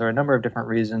reasons, or a number of different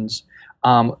reasons.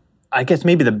 I guess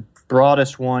maybe the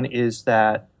broadest one is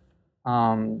that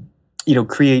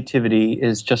creativity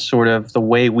is just sort of the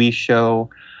way we show,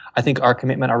 I think, our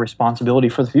commitment, our responsibility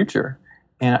for the future.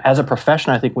 And as a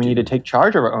profession, I think we need to take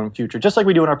charge of our own future, just like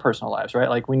we do in our personal lives, right?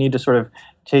 Like we need to sort of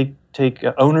take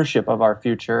ownership of our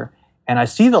future. And I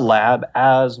see the lab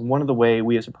as one of the way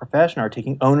we as a profession are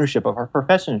taking ownership of our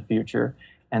profession's future,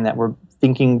 and that we're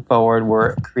thinking forward,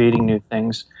 we're creating new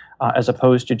things, as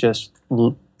opposed to just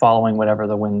following whatever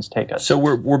the winds take us. So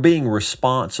we're being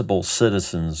responsible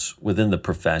citizens within the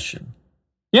profession.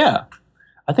 Yeah.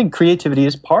 I think creativity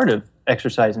is part of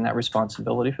exercising that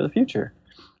responsibility for the future.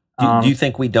 Do you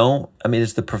think we don't? I mean,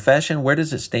 is the profession, where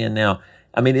does it stand now?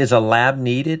 I mean, is a lab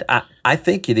needed? I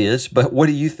think it is, but what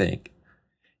do you think?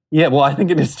 Yeah, well, I think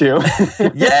it is too.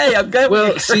 Yay! I'm glad.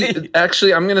 Well, see,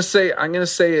 actually, I'm gonna say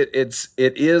it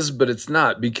is, but it's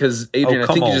not, because Adrian,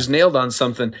 I think you just nailed on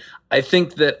something. I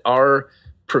think that our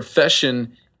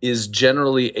profession is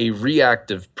generally a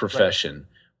reactive profession,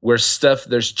 where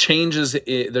there's changes,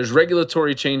 there's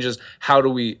regulatory changes. How do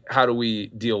we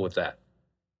deal with that?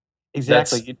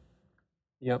 Exactly.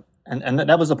 Yep. And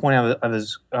that was the point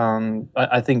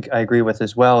I think I agree with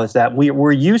as well, is that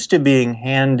we're used to being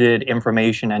handed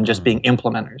information and just being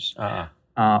implementers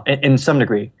in some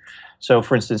degree. So,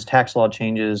 for instance, tax law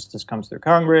changes, this comes through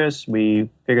Congress, we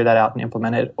figure that out and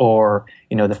implement it, or,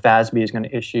 the FASB is going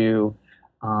to issue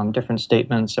different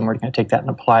statements and we're going to take that and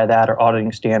apply that, or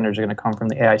auditing standards are going to come from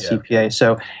the AICPA. Yeah.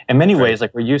 So, in many ways,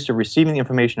 like, we're used to receiving the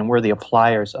information and we're the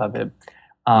appliers of it.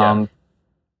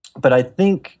 But I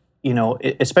think,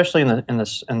 especially in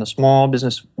the small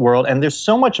business world, and there's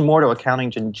so much more to accounting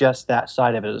than just that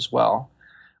side of it as well.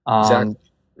 Exactly.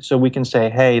 So we can say,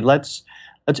 hey, let's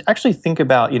actually think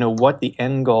about what the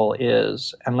end goal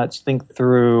is, and let's think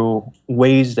through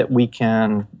ways that we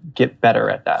can get better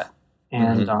at that.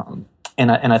 And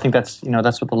and I think that's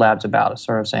that's what the lab's about, is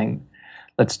sort of saying,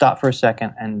 let's stop for a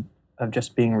second and of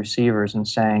just being receivers and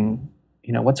saying,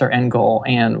 what's our end goal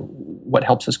and what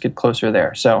helps us get closer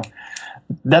there. So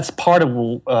that's part of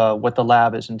what the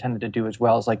lab is intended to do as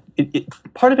well. Is like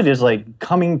part of it is like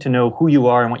coming to know who you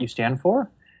are and what you stand for,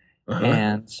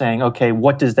 and saying, okay,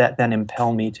 what does that then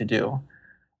impel me to do,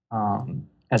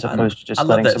 as opposed to just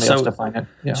letting somebody else define it.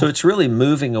 Yeah. So it's really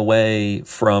moving away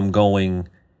from going,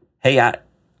 hey,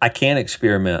 I can't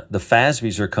experiment. The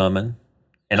FASBs are coming,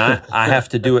 and I have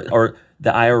to do it, or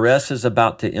the IRS is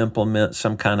about to implement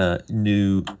some kind of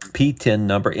new P10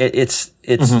 number. It's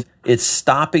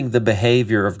stopping the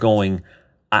behavior of going,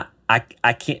 I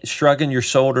can't, shrugging your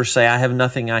shoulders, say I have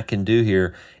nothing I can do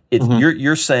here.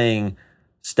 You're saying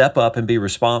step up and be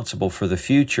responsible for the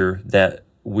future that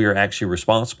we're actually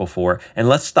responsible for, and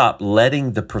let's stop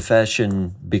letting the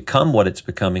profession become what it's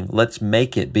becoming. Let's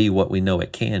make it be what we know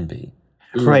it can be.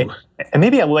 Ooh. Right, and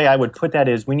maybe a way I would put that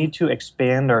is we need to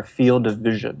expand our field of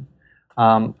vision.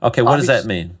 Okay, what does that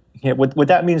mean? Yeah, what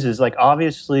that means is, like,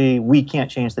 obviously we can't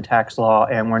change the tax law,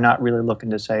 and we're not really looking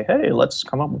to say, hey, let's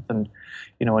come up with a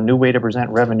new way to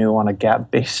present revenue on a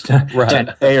gap-based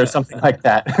 10K or something like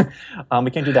that.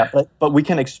 We can't do that, but we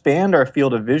can expand our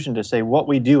field of vision to say what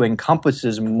we do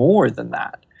encompasses more than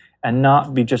that, and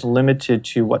not be just limited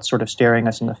to what's sort of staring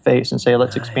us in the face, and say,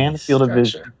 let's expand the field of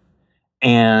vision.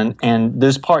 And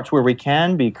there's parts where we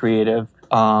can be creative.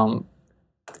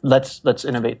 Let's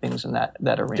innovate things in that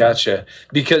arena. Gotcha.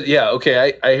 Because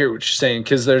I hear what you're saying.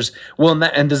 Because there's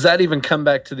and does that even come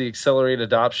back to the accelerated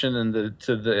adoption and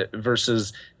the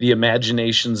versus the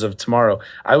imaginations of tomorrow?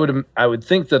 I would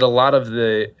think that a lot of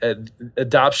the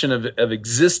adoption of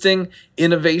existing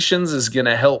innovations is going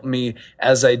to help me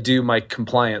as I do my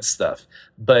compliance stuff.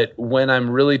 But when I'm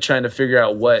really trying to figure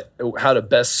out how to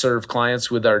best serve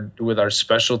clients with our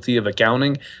specialty of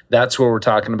accounting, that's where we're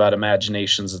talking about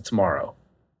imaginations of tomorrow.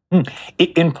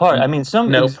 In part, I mean,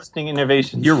 some existing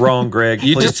innovations. You're wrong, Greg.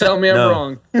 You just tell me I'm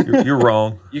wrong. You're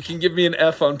wrong. You can give me an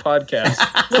F on podcast.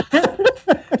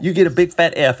 You get a big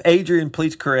fat F. Adrian,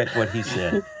 please correct what he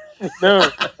said. No,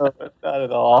 not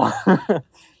at all.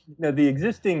 The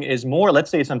existing is more, let's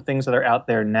say, some things that are out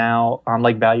there now,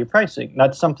 like value pricing.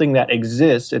 That's something that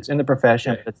exists. It's in the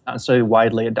profession. Right. It's not necessarily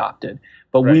widely adopted.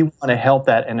 But we want to help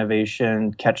that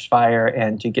innovation catch fire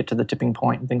and to get to the tipping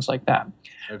point and things like that.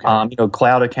 Okay.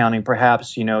 Cloud accounting,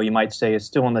 perhaps, you might say, is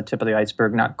still on the tip of the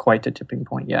iceberg, not quite the tipping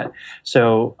point yet.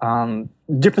 So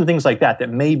different things like that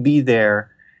may be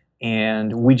there,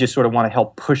 and we just sort of want to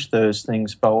help push those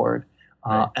things forward.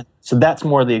 And so that's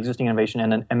more of the existing innovation.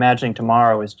 And then imagining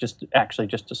tomorrow is just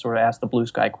to sort of ask the blue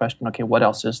sky question, okay, what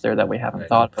else is there that we haven't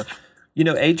thought of?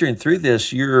 Adrian, through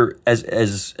this, you're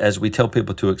as we tell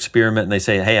people to experiment, and they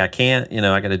say, hey, I can't,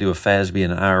 I got to do a FASB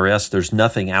and an IRS. There's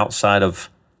nothing outside of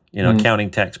accounting,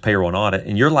 tax, payroll, and audit,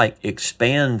 and you're like,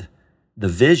 expand the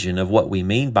vision of what we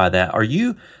mean by that. Are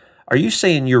you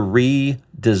saying you're redefining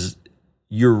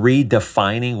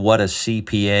what a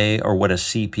CPA or what a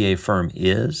CPA firm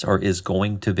is or is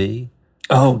going to be?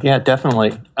 Oh yeah,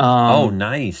 definitely.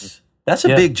 Nice. That's a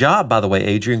big job, by the way,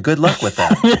 Adrian. Good luck with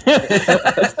that.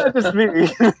 It's not just me.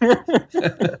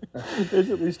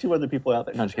 There's at least 2 other people out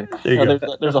there. No, I'm just kidding.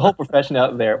 There's a whole profession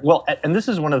out there. Well, and this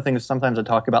is one of the things sometimes I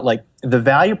talk about, like the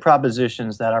value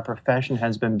propositions that our profession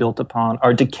has been built upon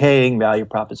are decaying value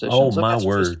propositions. Oh, my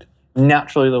word.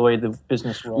 naturally the way the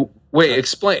business world. Wait,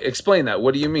 explain that.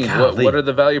 What do you mean? What are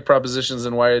the value propositions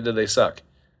and why do they suck?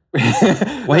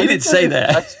 Well, he didn't say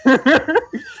that.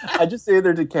 I just say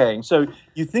they're decaying. So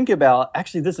you think about,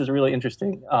 actually, this is really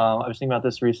interesting. I was thinking about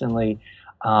this recently,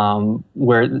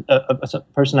 where a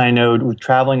person I know was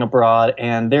traveling abroad,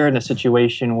 and they're in a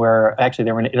situation where, actually,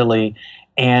 they were in Italy,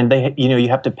 and you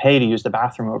have to pay to use the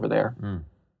bathroom over there.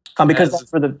 Because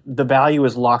that's where the value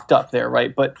is locked up there,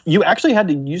 right? But you actually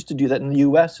used to do that in the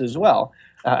U.S. as well.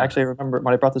 Actually, I remember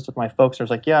when I brought this with my folks, I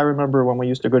was like, yeah, I remember when we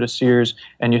used to go to Sears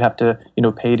and you'd have to,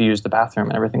 pay to use the bathroom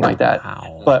and everything like that.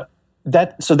 Wow. But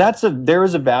there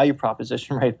is a value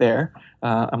proposition right there.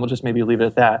 And we'll just maybe leave it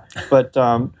at that. But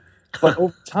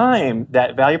over time,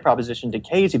 that value proposition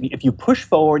decays. If you push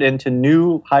forward into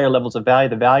new higher levels of value,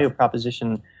 the value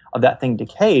proposition of that thing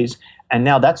decays. And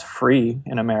now that's free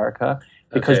in America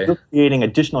because you're creating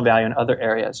additional value in other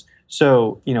areas.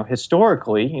 So,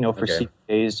 historically, for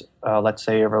CPAs, let's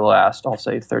say over the last, I'll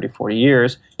say 30, 40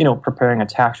 years, preparing a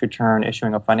tax return,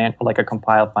 issuing a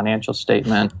compiled financial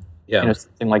statement,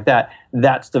 something like that,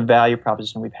 that's the value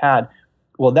proposition we've had.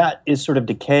 Well, that is sort of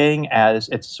decaying as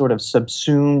it's sort of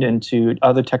subsumed into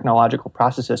other technological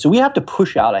processes. So we have to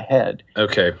push out ahead.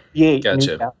 Okay. Create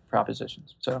Gotcha. new value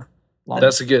propositions. So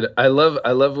that's good. I love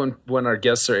when our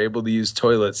guests are able to use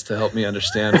toilets to help me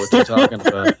understand what they're talking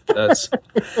about. That's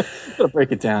gotta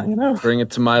break it down, Bring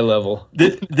it to my level.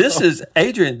 This is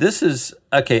Adrian. This is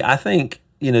okay. I think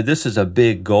this is a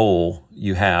big goal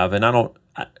you have, and I don't.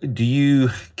 Do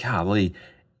you? Golly,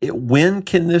 when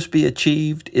can this be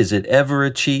achieved? Is it ever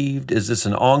achieved? Is this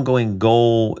an ongoing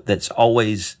goal that's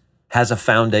always has a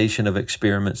foundation of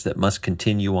experiments that must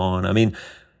continue on? I mean.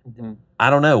 Mm-hmm. I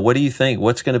don't know. What do you think?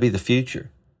 What's going to be the future?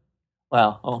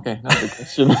 Wow. Okay.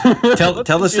 That's a good question.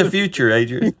 Tell us the future,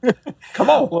 Adrian.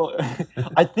 Come on. Well,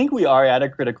 I think we are at a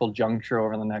critical juncture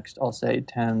over the next, I'll say,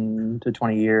 10 to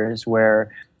 20 years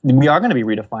where we are going to be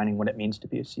redefining what it means to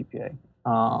be a CPA.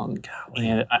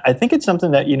 And I think it's something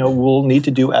that, we'll need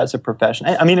to do as a profession.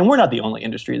 I mean, and we're not the only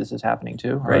industry this is happening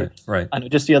to, right? Right. I know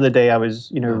just the other day I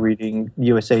was, reading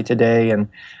USA Today, and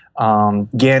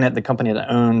Gannett, the company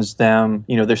that owns them,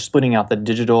 they're splitting out the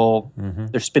digital,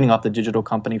 they're spinning off the digital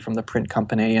company from the print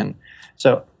company. And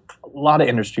so a lot of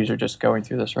industries are just going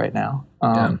through this right now.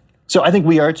 So I think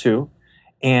we are too.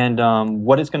 And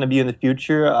what it's going to be in the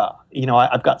future,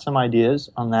 I've got some ideas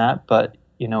on that, but,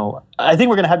 I think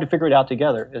we're going to have to figure it out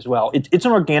together as well. It's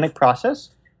an organic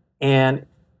process, and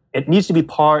it needs to be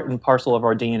part and parcel of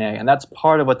our DNA. And that's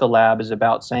part of what the lab is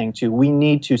about, saying too, we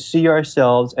need to see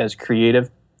ourselves as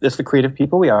creative. That's the creative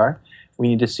people we are. We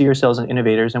need to see ourselves as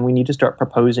innovators, and we need to start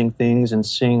proposing things and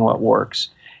seeing what works.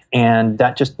 And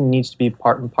that just needs to be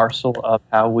part and parcel of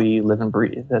how we live and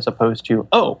breathe, as opposed to,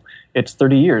 it's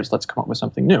 30 years, let's come up with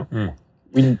something new.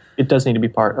 It does need to be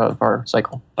part of our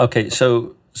cycle. Okay,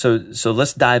 so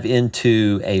let's dive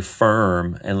into a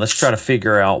firm, and let's try to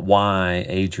figure out why,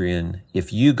 Adrian,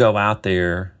 if you go out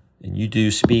there and you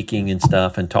do speaking and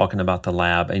stuff and talking about the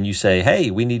lab, and you say, hey,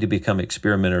 we need to become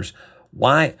experimenters,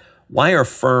 why are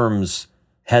firms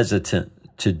hesitant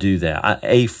to do that?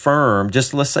 A firm,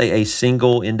 just let's say a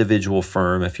single individual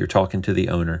firm, if you're talking to the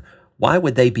owner, why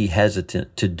would they be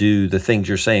hesitant to do the things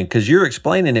you're saying? Because you're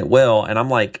explaining it well, and I'm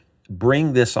like,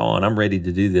 bring this on. I'm ready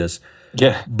to do this.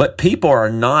 Yeah. But people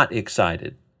are not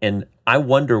excited, and I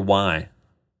wonder why.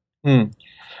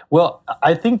 Well,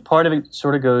 I think part of it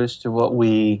sort of goes to what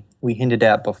we hinted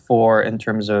at before in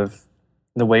terms of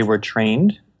the way we're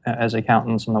trained as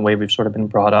accountants and the way we've sort of been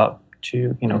brought up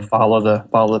to, follow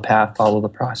the path, follow the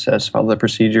process, follow the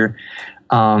procedure.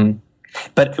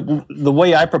 But the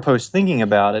way I propose thinking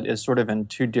about it is sort of in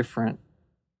two different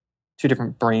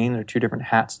brains or two different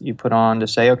hats that you put on to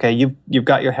say, okay, you've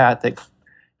got your hat that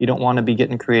you don't want to be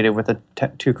getting creative with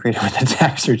too creative with a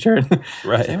tax return.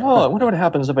 Right. Say, I wonder what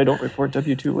happens if I don't report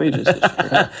W-2 wages this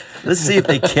year. Let's see if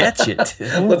they catch it.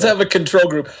 Let's have a control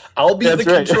group. I'll be the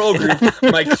control group.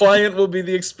 My client will be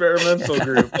the experimental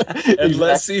group. And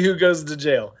let's see who goes to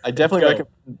jail. I definitely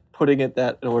recommend putting it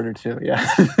that in order too. Yeah.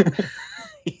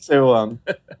 So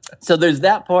there's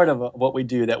that part of what we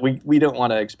do that we don't want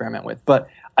to experiment with. But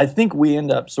I think we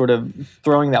end up sort of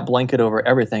throwing that blanket over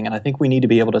everything. And I think we need to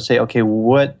be able to say, okay,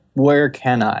 where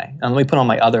can I? And let me put on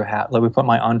my other hat. Let me put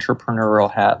my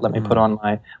entrepreneurial hat. Let me put on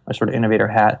my sort of innovator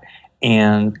hat.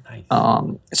 And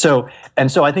so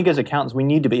I think as accountants, we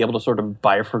need to be able to sort of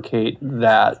bifurcate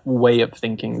that way of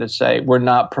thinking to say, we're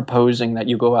not proposing that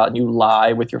you go out and you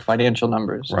lie with your financial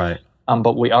numbers. Right.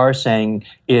 But we are saying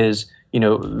is,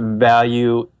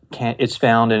 value it's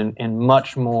found in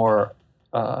much more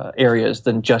areas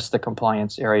than just the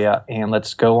compliance area, and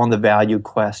let's go on the value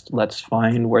quest. Let's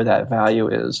find where that value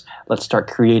is. Let's start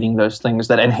creating those things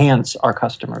that enhance our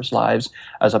customers' lives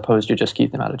as opposed to just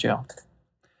keep them out of jail.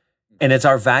 And as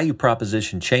our value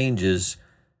proposition changes,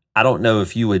 I don't know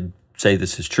if you would say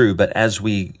this is true, but as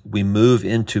we move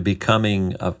into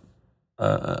becoming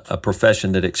a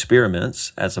profession that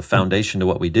experiments as a foundation to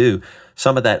what we do,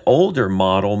 some of that older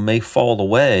model may fall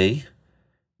away,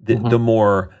 the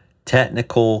more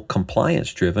technical,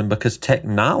 compliance-driven, because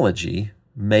technology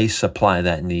may supply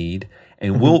that need,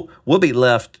 and we'll be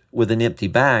left with an empty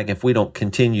bag if we don't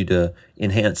continue to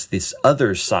enhance this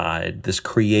other side, this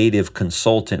creative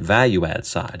consultant value add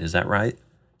side. Is that right?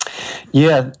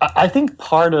 Yeah, I think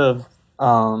part of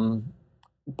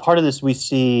this we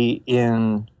see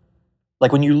in,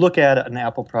 like, when you look at an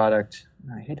Apple product.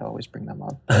 I hate to always bring them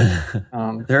up.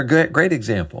 They're a great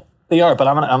example. They are, but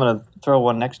I'm gonna throw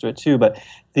one next to it too. But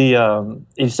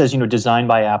it says, designed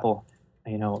by Apple,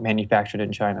 manufactured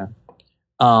in China.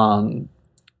 And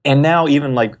now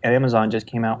even like Amazon just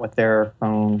came out with their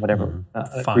phone, whatever,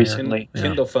 recently.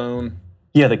 Kindle phone.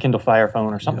 Yeah, the Kindle Fire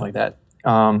phone or something like that.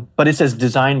 But it says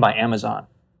designed by Amazon.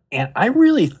 And I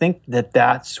really think that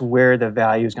that's where the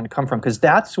value is going to come from, because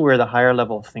that's where the higher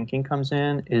level of thinking comes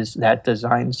in, is that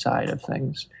design side of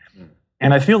things.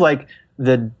 And I feel like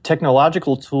the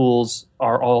technological tools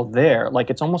are all there. Like,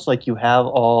 it's almost like you have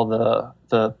all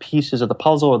the pieces of the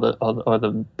puzzle or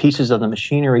the pieces of the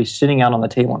machinery sitting out on the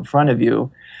table in front of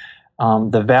you.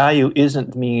 The value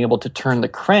isn't being able to turn the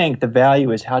crank. The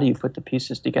value is, how do you put the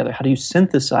pieces together? How do you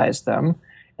synthesize them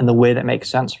in the way that makes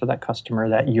sense for that customer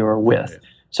that you're with?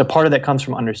 So part of that comes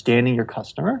from understanding your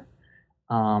customer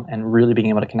and really being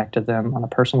able to connect to them on a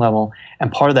personal level. And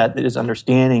part of that is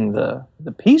understanding the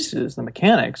pieces, the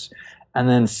mechanics, and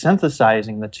then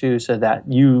synthesizing the two so that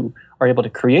you are able to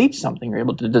create something, you're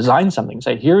able to design something,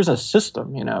 say, here's a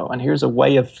system, and here's a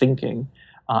way of thinking,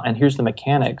 and here's the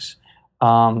mechanics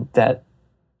that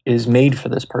is made for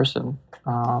this person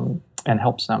and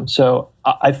helps them. So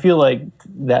I feel like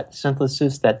that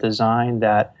synthesis, that design,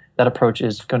 that approach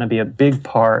is going to be a big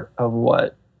part of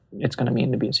what it's going to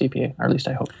mean to be a CPA, or at least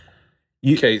I hope.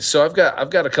 Okay, so I've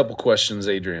got a couple questions,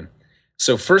 Adrian.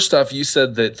 So first off, you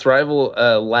said that Thrival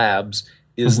Labs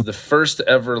is the first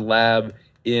ever lab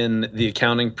in the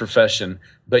accounting profession,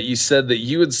 but you said that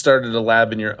you had started a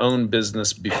lab in your own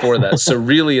business before that. So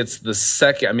really, it's the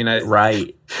second.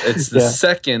 Right. It's the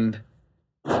second.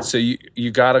 So you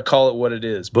got to call it what it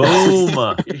is.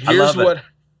 Boom. Here's what.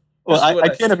 Well, I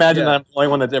can't imagine that I'm the only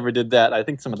one that ever did that. I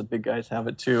think some of the big guys have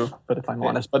it too, but if I'm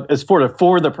honest, but it's for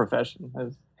the profession.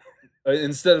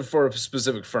 Instead of for a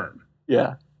specific firm.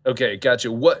 Yeah. Okay, gotcha.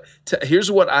 Here's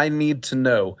what I need to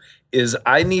know is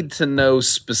I need to know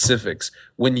specifics.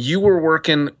 When you were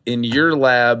working in your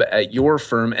lab at your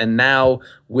firm and now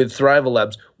with Thrival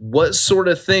Labs, what sort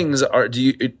of things are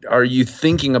you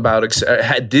thinking about?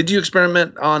 Did you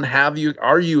experiment on?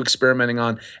 Are you experimenting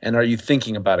on? And are you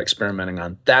thinking about experimenting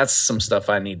on? That's some stuff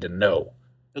I need to know.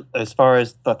 As far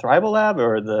as the Thrival Lab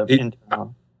or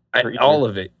all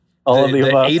of it. All of the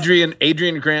above.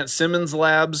 Adrian Grant Simmons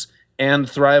Labs and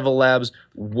Thrival Labs,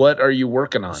 what are you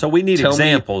working on? So we need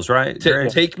examples, right?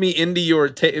 Take me into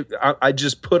I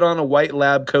just put on a white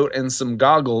lab coat and some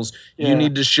goggles. Yeah. You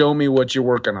need to show me what you're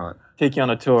working on. Take you on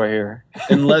a tour here.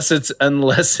 unless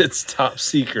it's top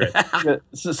secret.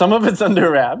 Some of it's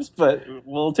under wraps, but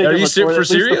we'll take. Are you for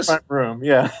serious? The front room,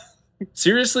 yeah.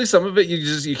 Seriously, some of it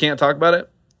you can't talk about it.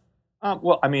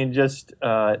 Well, I mean, just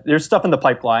there's stuff in the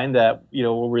pipeline that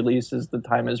we'll release as the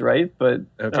time is right. But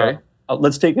okay.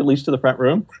 Let's take at least to the front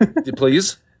room,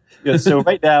 please. Yeah, so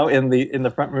right now in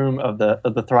the front room of the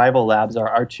Thrival Labs are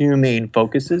our two main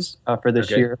focuses for this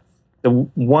year. The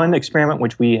one experiment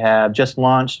which we have just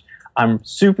launched, I'm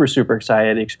super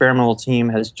excited. The experimental team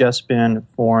has just been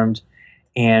formed,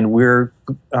 and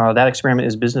that experiment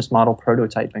is business model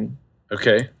prototyping.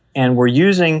 Okay, and we're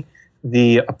using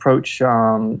the approach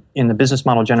in the Business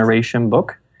Model Generation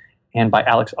book, and by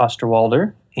Alex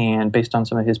Osterwalder, and based on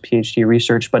some of his PhD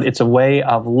research. But it's a way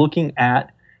of looking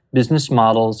at business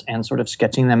models and sort of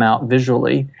sketching them out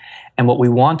visually. And what we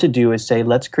want to do is say,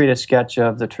 let's create a sketch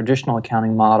of the traditional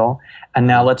accounting model, and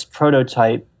now let's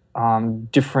prototype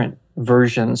different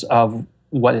versions of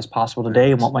what is possible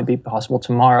today and what might be possible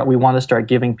tomorrow. We want to start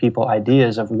giving people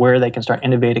ideas of where they can start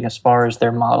innovating as far as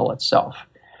their model itself.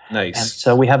 Nice. And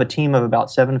so we have a team of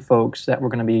about 7 folks that we're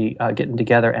going to be getting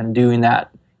together and doing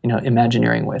that,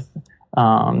 Imagineering with,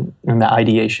 and the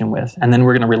ideation with. And then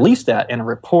we're going to release that in a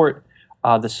report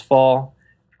this fall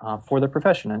for the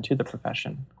profession and to the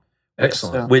profession.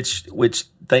 Excellent. Which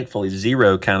thankfully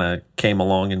Zero kind of came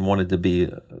along and wanted to be,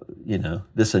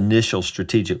 this initial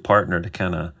strategic partner to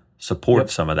kind of support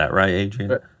some of that, right,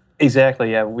 Adrian?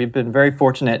 Exactly. Yeah, we've been very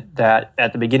fortunate that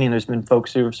at the beginning there's been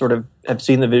folks who sort of have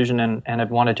seen the vision and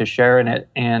have wanted to share in it.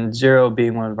 And Zero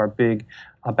being one of our big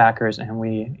backers, and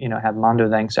we have Mondo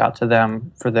thanks out to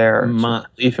them for their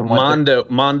belief in what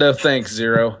Mondo thanks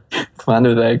Zero.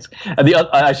 Mondo thanks. And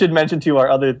I should mention too, our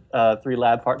other 3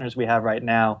 lab partners we have right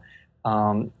now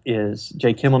is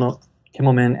Jay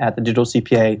Kimmelman at the Digital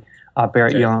CPA,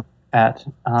 Barrett Young at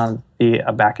the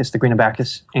Abacus, the Green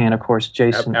Abacus, and of course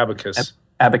Jason Abacus.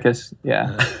 Abacus,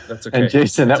 yeah. That's okay. And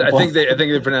Jason, I think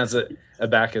they pronounce it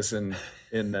Abacus in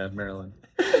Maryland.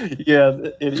 Yeah,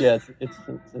 it's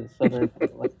a southern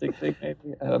thing,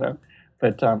 maybe. I don't know.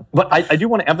 But I do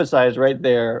want to emphasize right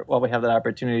there, while we have that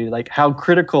opportunity, like how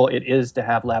critical it is to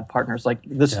have lab partners. Like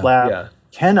this lab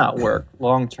cannot work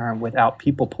long term without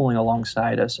people pulling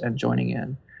alongside us and joining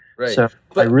in. Right. So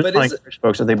I really want to encourage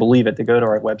folks, if they believe it, to go to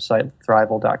our website,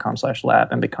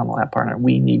 thrival.com/lab, and become a lab partner.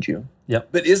 We need you. Yep.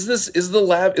 But is the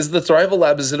Thrival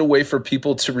Lab, is it a way for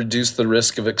people to reduce the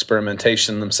risk of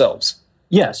experimentation themselves?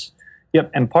 Yes.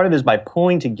 Yep. And part of it is by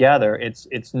pulling together.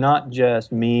 It's not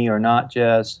just me or not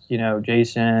just,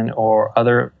 Jason or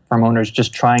other firm owners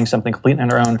just trying something completely on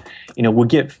their own. We'll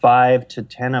get 5 to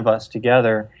 10 of us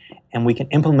together and we can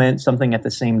implement something at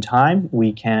the same time.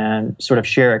 We can sort of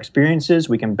share experiences.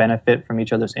 We can benefit from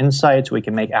each other's insights. We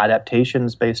can make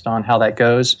adaptations based on how that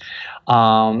goes.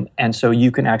 And so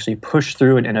you can actually push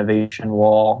through an innovation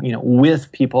wall,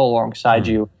 with people alongside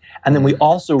you. And then we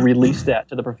also release that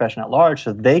to the profession at large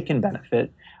so they can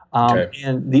benefit.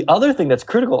 And the other thing that's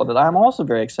critical that I'm also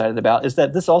very excited about is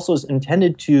that this also is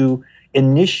intended to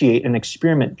initiate an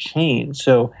experiment chain.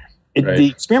 So the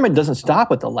experiment doesn't stop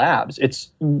with the labs.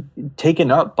 It's taken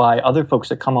up by other folks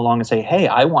that come along and say, hey,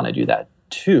 I want to do that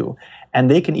too. And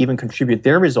they can even contribute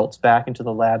their results back into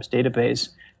the lab's database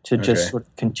to just sort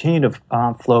of continue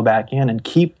to flow back in and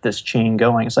keep this chain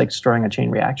going. It's like starting a chain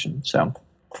reaction. So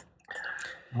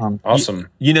awesome.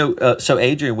 So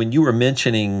Adrian, when you were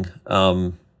mentioning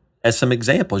as some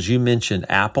examples, you mentioned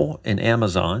Apple and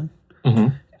Amazon.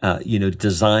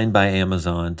 Designed by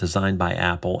Amazon, designed by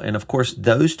Apple. And of course,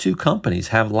 those 2 companies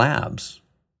have labs.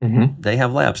 They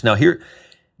have labs. Now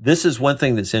this is one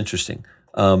thing that's interesting.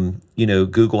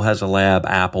 Google has a lab,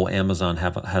 Apple, Amazon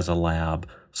has a lab.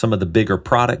 Some of the bigger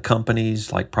product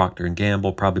companies like Procter &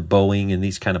 Gamble, probably Boeing, and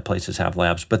these kind of places have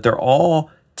labs. But they're all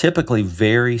typically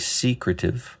very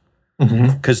secretive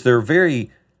because they're very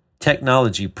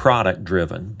technology product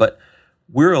driven. But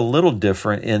we're a little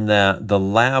different in that the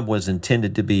lab was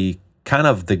intended to be kind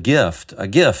of a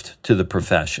gift to the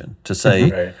profession to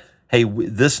say, hey,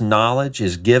 this knowledge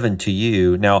is given to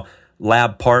you. Now,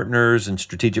 lab partners and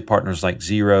strategic partners like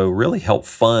Zero really help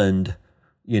fund,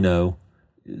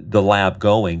 the lab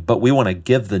going, but we want to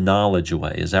give the knowledge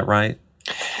away. Is that right?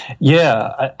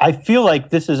 Yeah, I feel like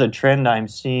this is a trend I'm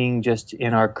seeing just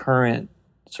in our current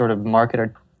sort of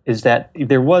market, is that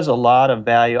there was a lot of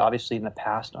value, obviously, in the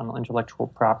past on intellectual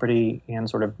property and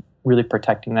sort of really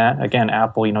protecting that. Again,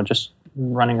 Apple, just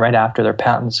running right after their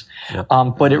patents. Yep.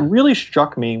 But it really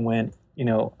struck me when,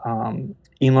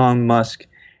 Elon Musk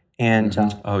and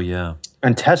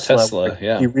and Tesla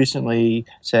he recently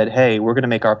said, hey, we're going to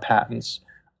make our patents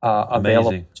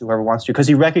available to whoever wants to, because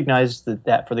he recognized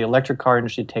that for the electric car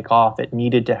industry to take off, it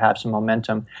needed to have some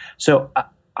momentum. So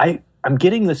I'm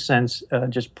getting the sense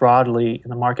just broadly in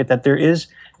the market that there is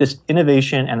this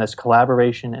innovation and this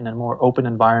collaboration in a more open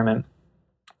environment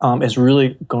is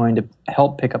really going to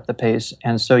help pick up the pace.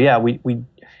 And so,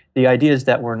 the idea is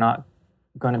that we're not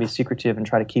going to be secretive and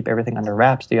try to keep everything under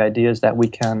wraps. The idea is that we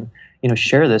can,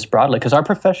 share this broadly, because our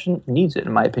profession needs it,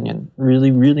 in my opinion,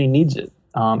 really, really needs it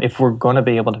if we're going to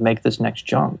be able to make this next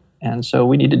jump. And so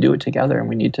we need to do it together, and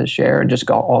we need to share and just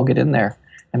all get in there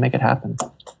and make it happen.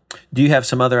 Do you have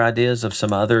some other ideas of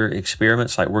some other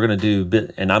experiments? Like we're going to do,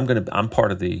 and I'm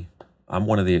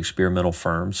one of the experimental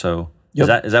firms. So is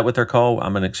that what they're called?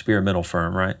 I'm an experimental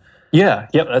firm, right? Yeah.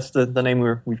 Yep. That's the name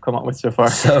we've come up with so far.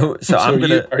 So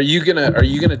are you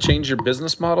gonna change your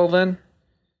business model then?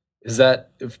 Is that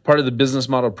if part of the business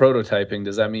model prototyping?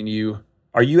 Does that mean you?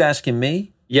 Are you asking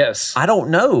me? Yes. I don't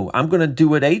know. I'm going to do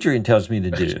what Adrian tells me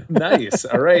to do. Nice.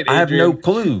 All right, Adrian. I have no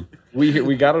clue.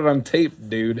 We got it on tape,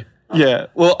 dude. Yeah.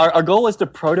 Well, our goal is to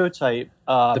prototype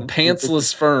the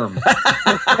pantsless firm.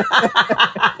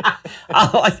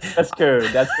 That's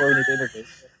good. That's where we need to innovate.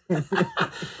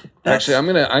 Actually, I'm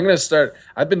gonna start.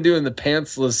 I've been doing the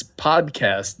Pantsless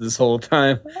podcast this whole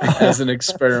time as an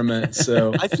experiment.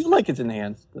 So I feel like it's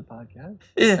enhanced the podcast.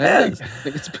 It has. I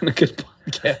think it's been a good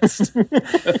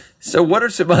podcast. So what are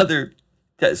some other?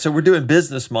 So we're doing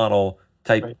business model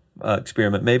type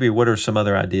experiment. Maybe what are some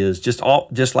other ideas? Just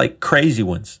like crazy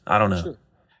ones. I don't know.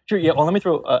 Sure. Yeah. Well, let me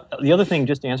throw the other thing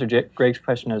just to answer Greg's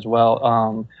question as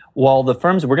well. While the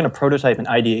firms, we're going to prototype and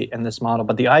ideate in this model,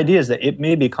 but the idea is that it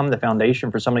may become the foundation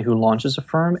for somebody who launches a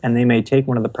firm, and they may take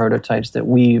one of the prototypes that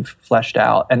we've fleshed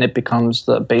out, and it becomes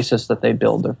the basis that they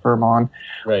build their firm on.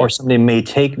 Right. Or somebody may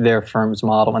take their firm's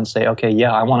model and say, okay,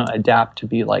 yeah, I want to adapt to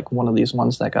be like one of these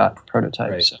ones that got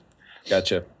prototypes. Right.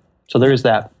 Gotcha. So there is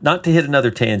that. Not to hit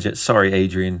another tangent. Sorry,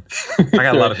 Adrian. I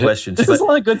got a lot of questions. This is a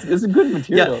lot of good. This is good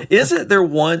material. Yeah. Isn't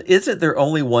there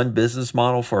only one business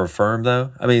model for a firm,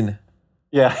 though? I mean,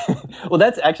 yeah. Well,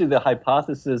 that's actually the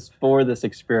hypothesis for this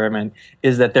experiment,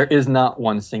 is that there is not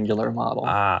one singular model.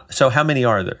 So how many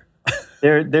are there?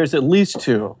 There's at least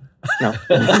two. No.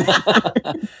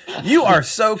 You are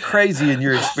so crazy in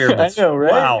your experiments. I know,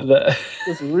 right? Wow.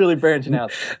 It's really branching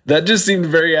out. That just seemed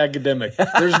very academic.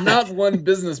 There's not one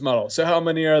business model. So how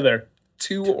many are there?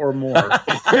 Two or more.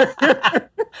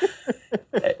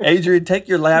 Adrian, take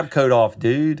your lab coat off,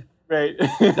 dude. Right.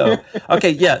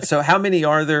 Okay, yeah. So how many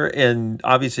are there? And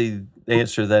obviously the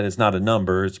answer to that is not a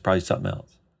number. It's probably something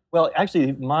else. Well,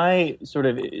 actually, my sort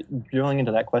of drilling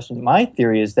into that question, my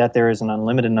theory is that there is an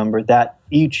unlimited number, that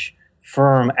each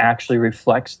firm actually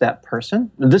reflects that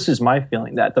person. This is my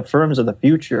feeling, that the firms of the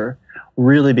future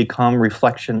really become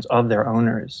reflections of their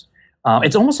owners.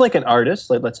 It's almost like an artist,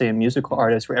 like let's say a musical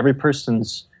artist, where every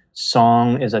person's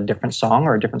song is a different song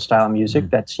or a different style of music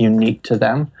that's unique to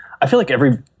them. I feel like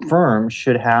every firm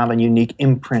should have a unique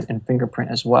imprint and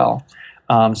fingerprint as well.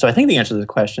 So I think the answer to the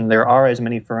question, there are as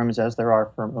many firms as there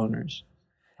are firm owners.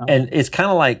 And it's kind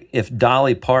of like if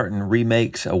Dolly Parton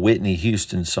remakes a Whitney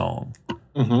Houston song,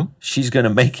 she's going to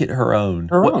make it her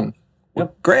own.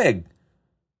 Yep. Greg.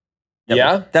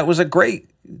 Yeah? That was a great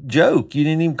joke. You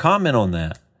didn't even comment on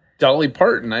that. Dolly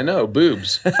Parton, I know.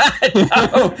 Boobs.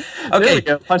 Oh, okay. There we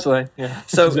go. Punchline. Yeah.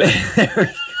 So, there we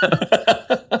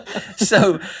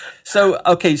go.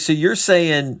 Okay, so you're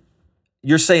saying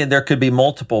there could be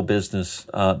multiple business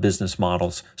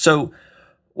models. So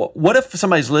what if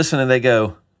somebody's listening and they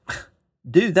go,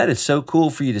 dude, that is so cool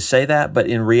for you to say that, but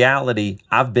in reality,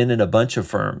 I've been in a bunch of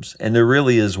firms and there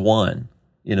really is one,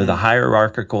 the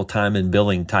hierarchical time and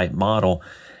billing type model.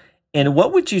 And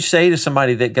what would you say to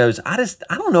somebody that goes, I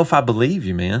don't know if I believe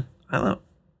you, man. I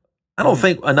don't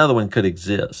think another one could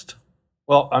exist.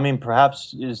 Well, I mean,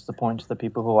 perhaps is the point to the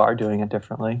people who are doing it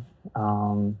differently.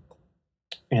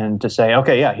 And to say,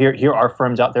 okay, yeah, here are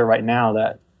firms out there right now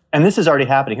that, and this is already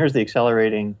happening. Here's the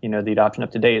accelerating, the adoption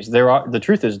of today is the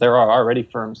truth is there are already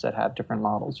firms that have different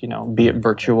models, be it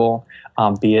virtual,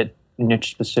 be it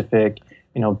niche specific,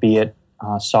 be it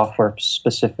software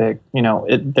specific,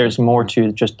 there's more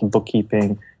to just the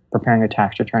bookkeeping, preparing a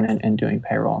tax return and doing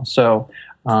payroll. So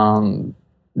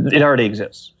it already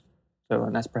exists. So,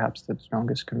 and that's perhaps the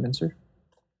strongest convincer.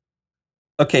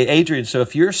 Okay, Adrian, so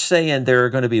if you're saying there are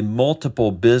going to be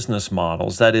multiple business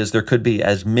models, that is, there could be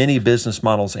as many business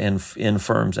models in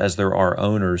firms as there are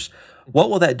owners, what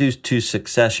will that do to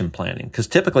succession planning? Because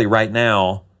typically right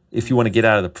now, if you want to get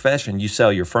out of the profession, you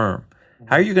sell your firm.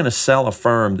 How are you going to sell a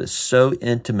firm that's so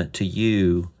intimate to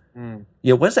you?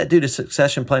 What does that do to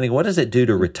succession planning? What does it do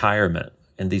to retirement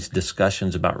and these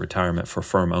discussions about retirement for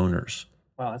firm owners?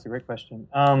 Wow, that's a great question.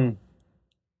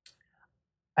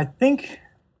 I think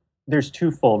there's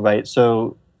twofold, right?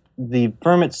 So the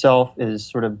firm itself is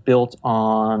sort of built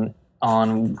on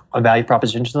a value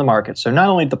proposition to the market. So not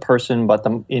only the person, but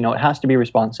it has to be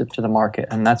responsive to the market,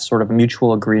 and that's sort of a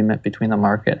mutual agreement between the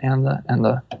market and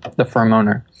the firm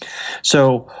owner.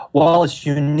 So while it's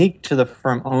unique to the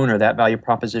firm owner, that value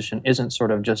proposition isn't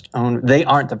sort of just owned. They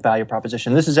aren't the value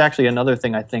proposition. This is actually another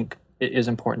thing I think is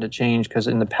important to change, because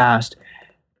in the past,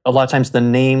 a lot of times the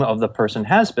name of the person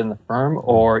has been the firm,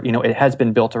 or it has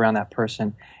been built around that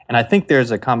person. And I think there's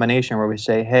a combination where we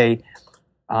say, hey,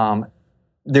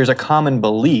 there's a common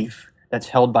belief that's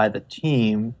held by the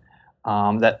team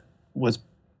that was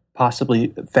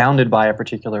possibly founded by a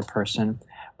particular person,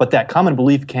 but that common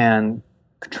belief can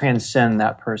transcend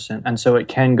that person, and so it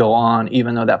can go on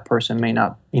even though that person may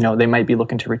not, they might be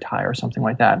looking to retire or something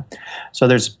like that. So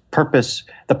there's purpose.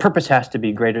 The purpose has to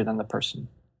be greater than the person.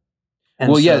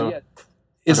 And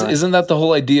Isn't that the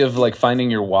whole idea of like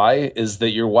finding your why? Is that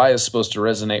your why is supposed to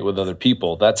resonate with other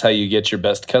people? That's how you get your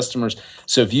best customers.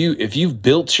 So if you've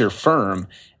built your firm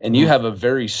and you have a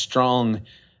very strong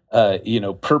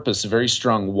purpose, a very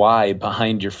strong why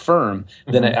behind your firm,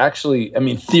 then it actually, I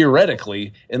mean,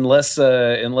 theoretically, unless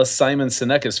Simon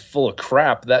Sinek is full of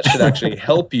crap, that should actually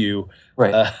help you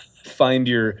Right. find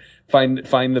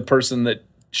the person that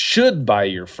should buy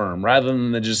your firm, rather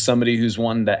than just somebody who's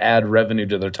wanting to add revenue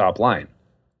to their top line.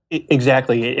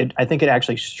 Exactly. I think it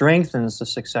actually strengthens the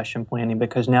succession planning,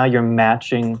 because now you're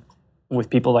matching with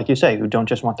people, like you say, who don't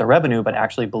just want the revenue, but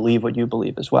actually believe what you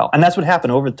believe as well. And that's what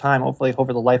happened over time, hopefully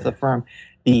over the life of the firm.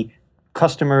 The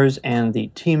customers and the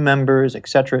team members, et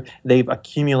cetera, they've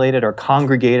accumulated or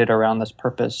congregated around this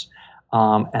purpose.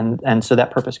 And so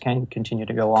that purpose can continue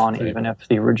to go on, even if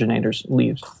the originators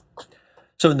leaves.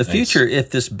 So in the future, if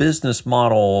this business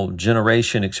model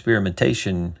generation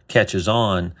experimentation catches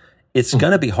on, it's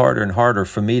going to be harder and harder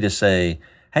for me to say,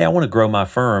 hey, I want to grow my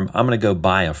firm. I'm going to go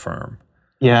buy a firm.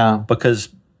 Yeah. Because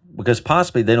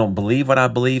possibly they don't believe what I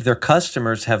believe. Their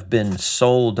customers have been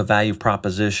sold a value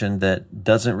proposition that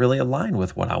doesn't really align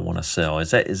with what I want to sell.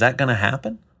 Is that going to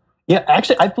happen? Yeah,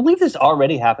 actually, I believe this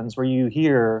already happens, where you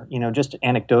hear, just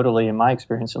anecdotally, in my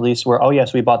experience at least, where, oh,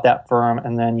 yes, we bought that firm,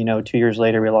 and then, 2 years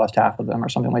later, we lost half of them or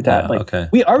something like that. Yeah, okay.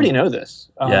 We already know this.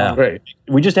 Right.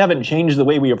 We just haven't changed the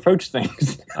way we approach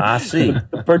things. I see.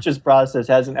 The purchase process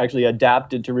hasn't actually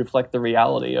adapted to reflect the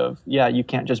reality of, you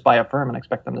can't just buy a firm and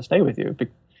expect them to stay with you.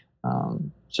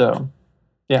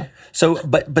 Yeah. So,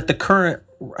 but the current,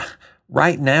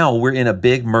 right now, we're in a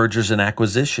big mergers and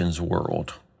acquisitions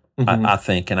world. I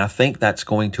think. And I think that's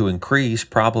going to increase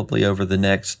probably over the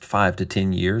next 5 to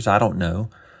 10 years. I don't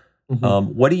know.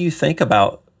 What do you think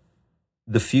about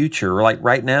the future? Like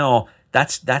right now,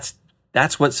 that's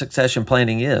what succession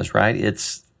planning is, right?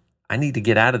 It's, I need to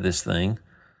get out of this thing.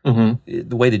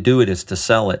 The way to do it is to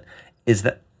sell it.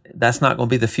 That's not going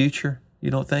to be the future, you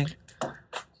don't think?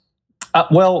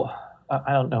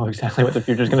 I don't know exactly what the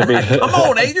future is going to be. Come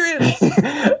on, Adrian.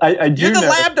 You're the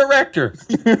lab director.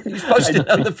 You're supposed to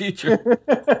know the future.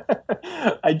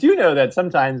 I do know that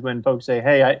sometimes when folks say,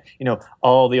 hey,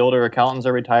 all the older accountants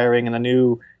are retiring and the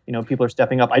new, people are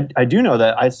stepping up. I do know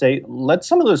that I say, let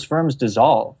some of those firms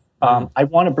dissolve. I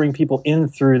want to bring people in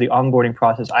through the onboarding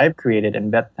process I've created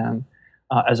and vet them,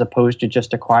 as opposed to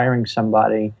just acquiring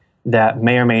somebody that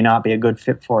may or may not be a good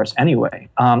fit for us anyway.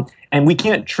 And we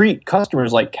can't treat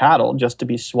customers like cattle just to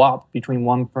be swapped between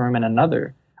one firm and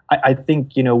another. I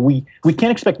think, we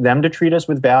can't expect them to treat us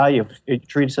with value,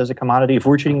 treat us as a commodity, if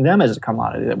we're treating them as a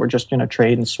commodity, that we're just going to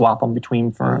trade and swap them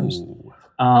between firms.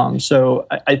 So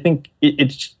I think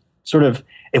it's sort of,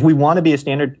 if we want to be a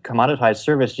standard commoditized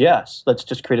service, yes, let's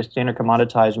just create a standard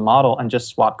commoditized model and just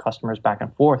swap customers back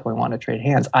and forth when we want to trade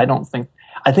hands. I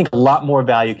think a lot more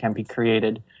value can be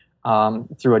created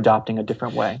through adopting a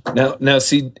different way. Now,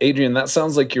 see, Adrian, that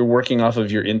sounds like you're working off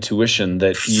of your intuition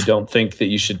that you don't think that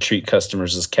you should treat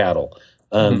customers as cattle.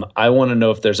 I want to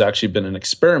know if there's actually been an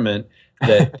experiment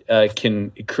that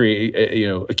can create,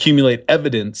 accumulate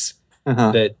evidence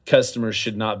that customers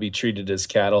should not be treated as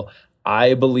cattle.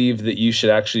 I believe that you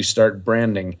should actually start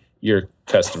branding your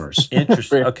customers.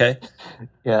 Interesting. Okay.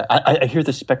 Yeah, I hear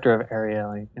the specter of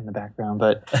Ariel in the background,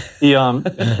 but the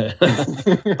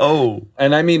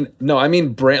and I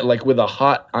mean brand, like with a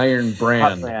hot iron brand.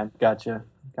 Hot brand. Gotcha.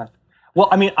 Well,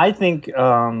 I think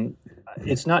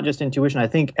it's not just intuition. I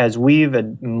think as we've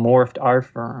morphed our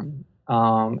firm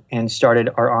and started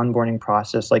our onboarding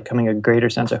process, like coming a greater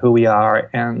sense of who we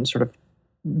are and sort of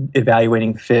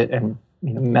evaluating fit and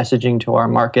messaging to our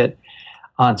market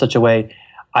in such a way,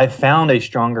 I've found a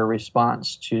stronger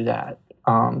response to that.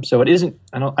 So it isn't,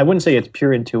 I wouldn't say it's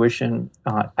pure intuition.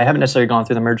 I haven't necessarily gone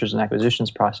through the mergers and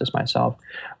acquisitions process myself,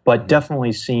 but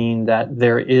definitely seen that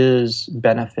there is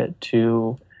benefit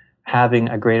to having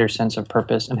a greater sense of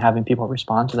purpose and having people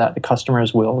respond to that. The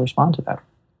customers will respond to that.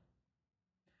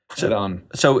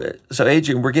 So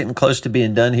Adrian, we're getting close to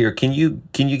being done here. Can you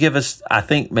give us, I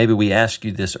think maybe we asked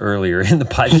you this earlier in the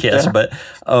podcast, but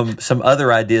some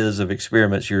other ideas of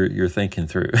experiments you're thinking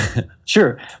through?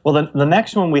 Sure. Well, the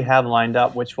next one we have lined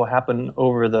up, which will happen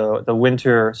over the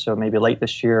winter, so maybe late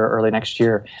this year, early next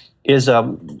year, is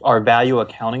our value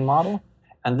accounting model.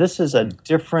 And this is a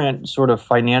different sort of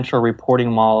financial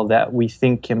reporting model that we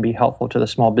think can be helpful to the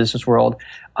small business world.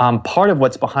 Part of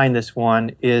what's behind this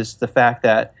one is the fact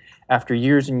that after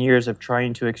years and years of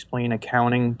trying to explain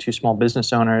accounting to small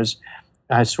business owners,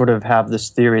 I sort of have this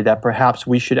theory that perhaps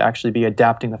we should actually be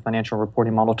adapting the financial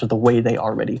reporting model to the way they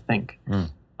already think,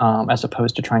 as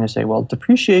opposed to trying to say, well,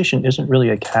 depreciation isn't really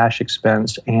a cash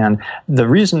expense, and the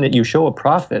reason that you show a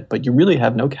profit but you really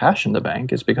have no cash in the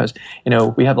bank is because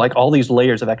we have like all these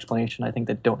layers of explanation, I think,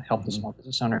 that don't help the small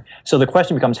business owner. So the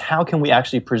question becomes, how can we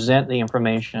actually present the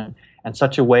information in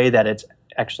such a way that it's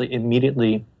actually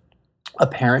immediately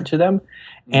apparent to them.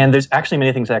 And there's actually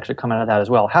many things that actually come out of that as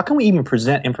well. How can we even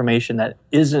present information that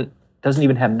doesn't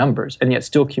even have numbers and yet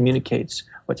still communicates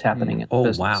what's happening in the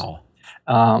business? Wow.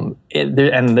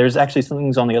 And there's actually some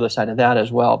things on the other side of that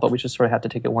as well, but we just sort of have to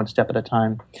take it one step at a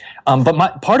time.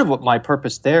 But part of what my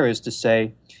purpose there is to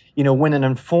say, when an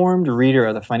informed reader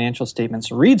of the financial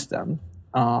statements reads them,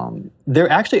 they're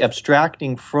actually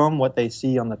abstracting from what they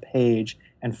see on the page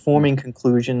and forming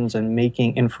conclusions and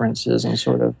making inferences and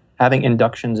sort of having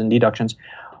inductions and deductions.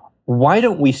 Why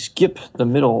don't we skip the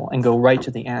middle and go right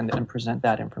to the end and present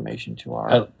that information to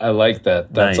our... I like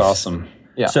that. That's Nice. awesome.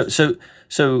 Yeah.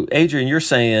 So Adrian, you're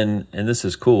saying, and this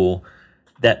is cool,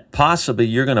 that possibly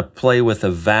you're going to play with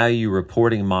a value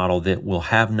reporting model that will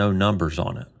have no numbers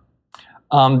on it.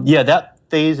 That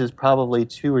phase is probably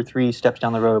 2 or 3 steps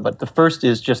down the road, but the first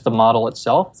is just the model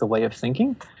itself, the way of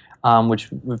thinking, which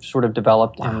we've sort of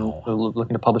developed and we're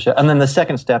looking to publish it. And then the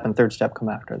second step and third step come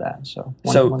after that.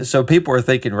 So people are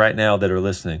thinking right now that are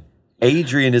listening,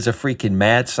 Adrian is a freaking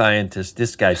mad scientist.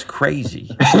 This guy's crazy.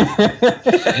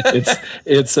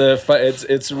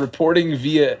 It's reporting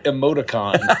via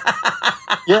emoticon.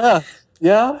 That's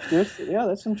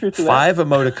some truth to that. 5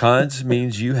 emoticons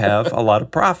means you have a lot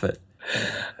of profit.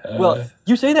 Well,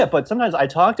 you say that, but sometimes I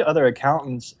talk to other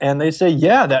accountants and they say,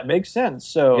 "Yeah, that makes sense."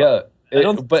 So Yeah, I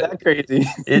don't think it's that crazy.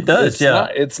 It does,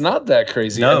 It's not that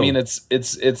crazy. No. I mean, it's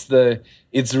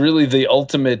really the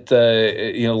ultimate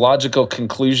logical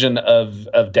conclusion of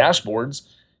dashboards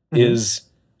is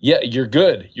you're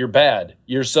good, you're bad,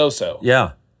 you're so.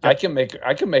 Yeah. I can make 3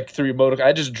 emoticons.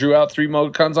 I just drew out 3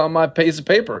 emoticons on my piece of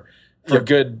paper for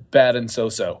good, bad, and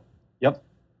so. Yep.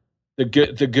 The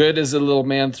good is a little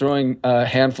man throwing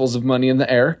handfuls of money in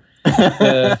the air.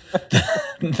 The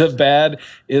bad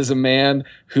is a man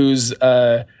whose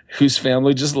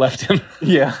family just left him.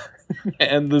 Yeah.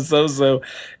 And the so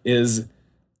is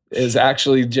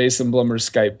actually Jason Blummer's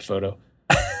Skype photo.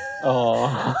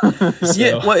 Oh.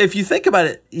 Yeah. Well, if you think about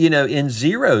it, in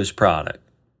Xero's product,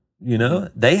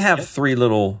 they have 3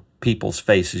 little people's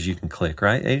faces you can click,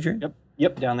 right, Adrian?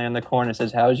 Yep. Down there in the corner it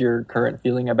says, "How's your current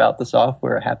feeling about the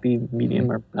software? Happy,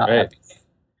 medium, or not happy?"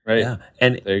 Right. Yeah.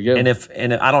 And there you go.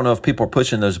 And I don't know if people are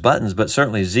pushing those buttons, but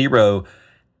certainly Xero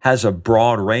has a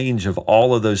broad range of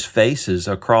all of those faces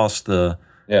across the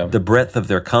breadth of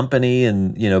their company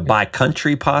and, by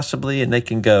country possibly. And they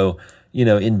can go,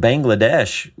 in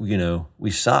Bangladesh,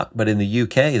 we suck, but in the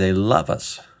UK, they love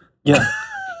us. Yeah.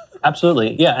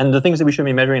 Absolutely. Yeah. And the things that we should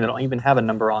be measuring that don't even have a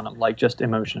number on them, like just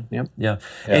emotion. Yep. Yeah.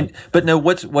 But no,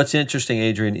 what's interesting,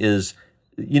 Adrian, is,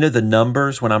 the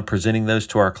numbers when I'm presenting those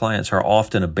to our clients are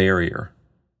often a barrier.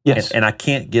 Yes. And I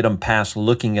can't get them past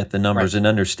looking at the numbers and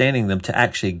understanding them to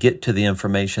actually get to the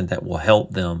information that will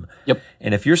help them. Yep.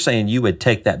 And if you're saying you would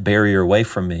take that barrier away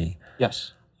from me,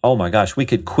 yes. Oh my gosh, we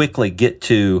could quickly get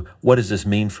to what does this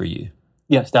mean for you?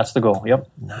 Yes, that's the goal. Yep.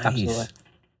 Nice. Absolutely.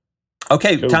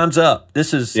 Okay, cool. Time's up.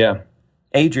 This is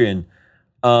Adrian.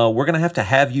 We're gonna have to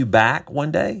have you back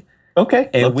one day. Okay.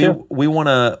 And we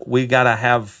gotta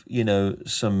have, we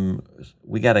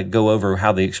gotta go over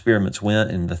how the experiments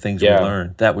went and the things we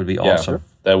learned. That would be awesome.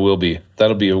 That'll be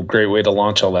a great way to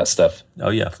launch all that stuff. Oh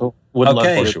yeah. Cool. Would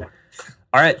love for sure.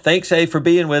 All right. Thanks, A, for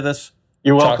being with us.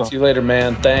 You're welcome. Talk to you later,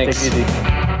 man. Thanks. Take it easy.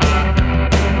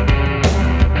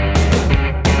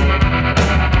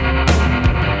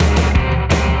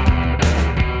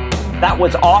 That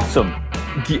was awesome.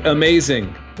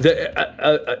 Amazing.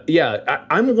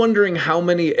 I'm wondering how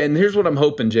many, and here's what I'm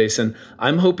hoping, Jason.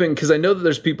 I'm hoping, because I know that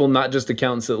there's people, not just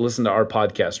accountants, that listen to our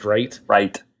podcast, right?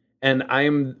 Right. And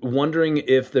I'm wondering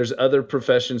if there's other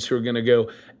professions who are going to go,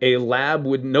 a lab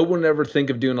would, no one ever think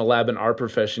of doing a lab in our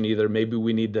profession either. Maybe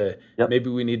we need to,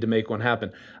 make one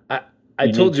happen. I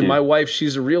told you, my wife,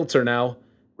 she's a realtor now.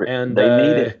 And they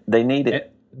need it. They need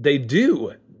it. They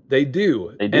do.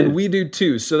 And we do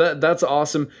too. So that's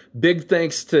awesome. Big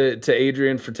thanks to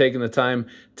Adrian for taking the time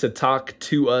to talk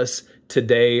to us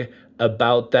today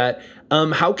about that.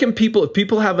 How can people, if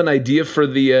people have an idea for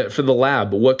the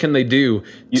lab, what can they do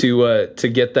to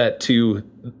get that to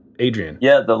Adrian?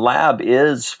 Yeah, the lab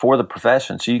is for the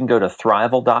profession. So you can go to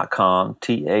thriveal.com,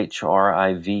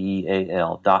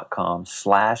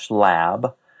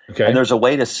 thriveal.com/lab. Okay. And there's a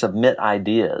way to submit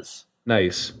ideas.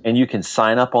 Nice. And you can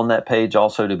sign up on that page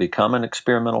also to become an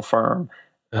experimental firm.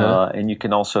 And you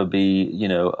can also be,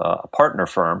 a partner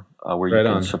firm where you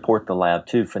can support the lab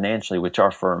too financially, which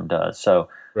our firm does. So,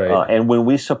 and when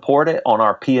we support it on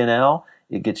our P&L,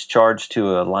 it gets charged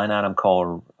to a line item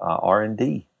called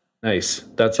R&D. Nice.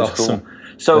 That's awesome. Cool.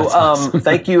 So,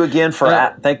 thank you again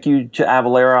thank you to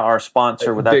Avalara, our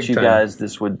sponsor. Without you guys,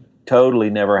 this would totally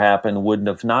never happened. Wouldn't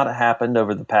have not happened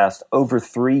over the past over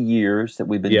 3 years that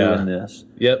we've been doing this.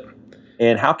 Yep.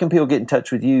 And how can people get in touch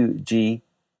with you, G?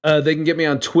 They can get me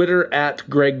on Twitter at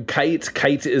Greg Kite.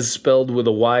 Kite is spelled with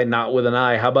a Y, not with an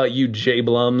I. How about you, Jay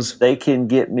Blums? They can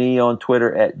get me on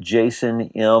Twitter at Jason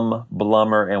M.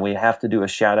 Blummer. And we have to do a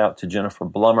shout out to Jennifer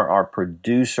Blummer, our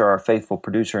producer, our faithful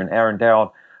producer, and Aaron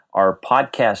Dowd, our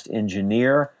podcast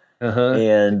engineer.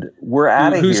 And we're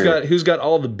out of here. Who's got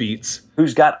all the beats?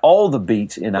 Who's got all the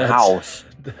beats in the house?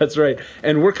 That's right.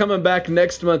 And we're coming back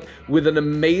next month with an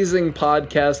amazing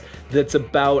podcast that's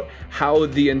about how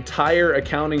the entire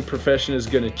accounting profession is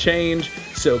going to change.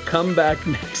 So come back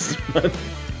next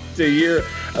month to hear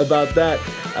about that.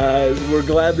 We're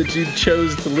glad that you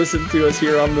chose to listen to us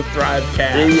here on the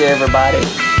Thrivecast. See you, everybody.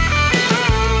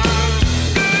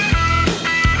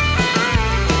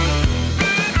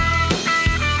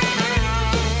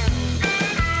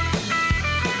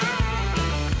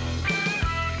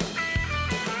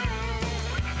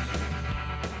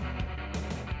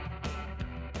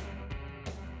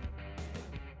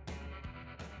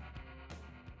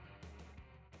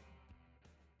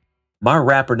 My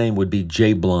rapper name would be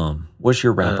Jay Blum. What's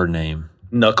your rapper name?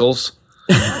 Knuckles.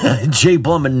 Jay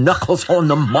Blum and Knuckles on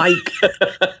the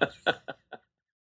mic.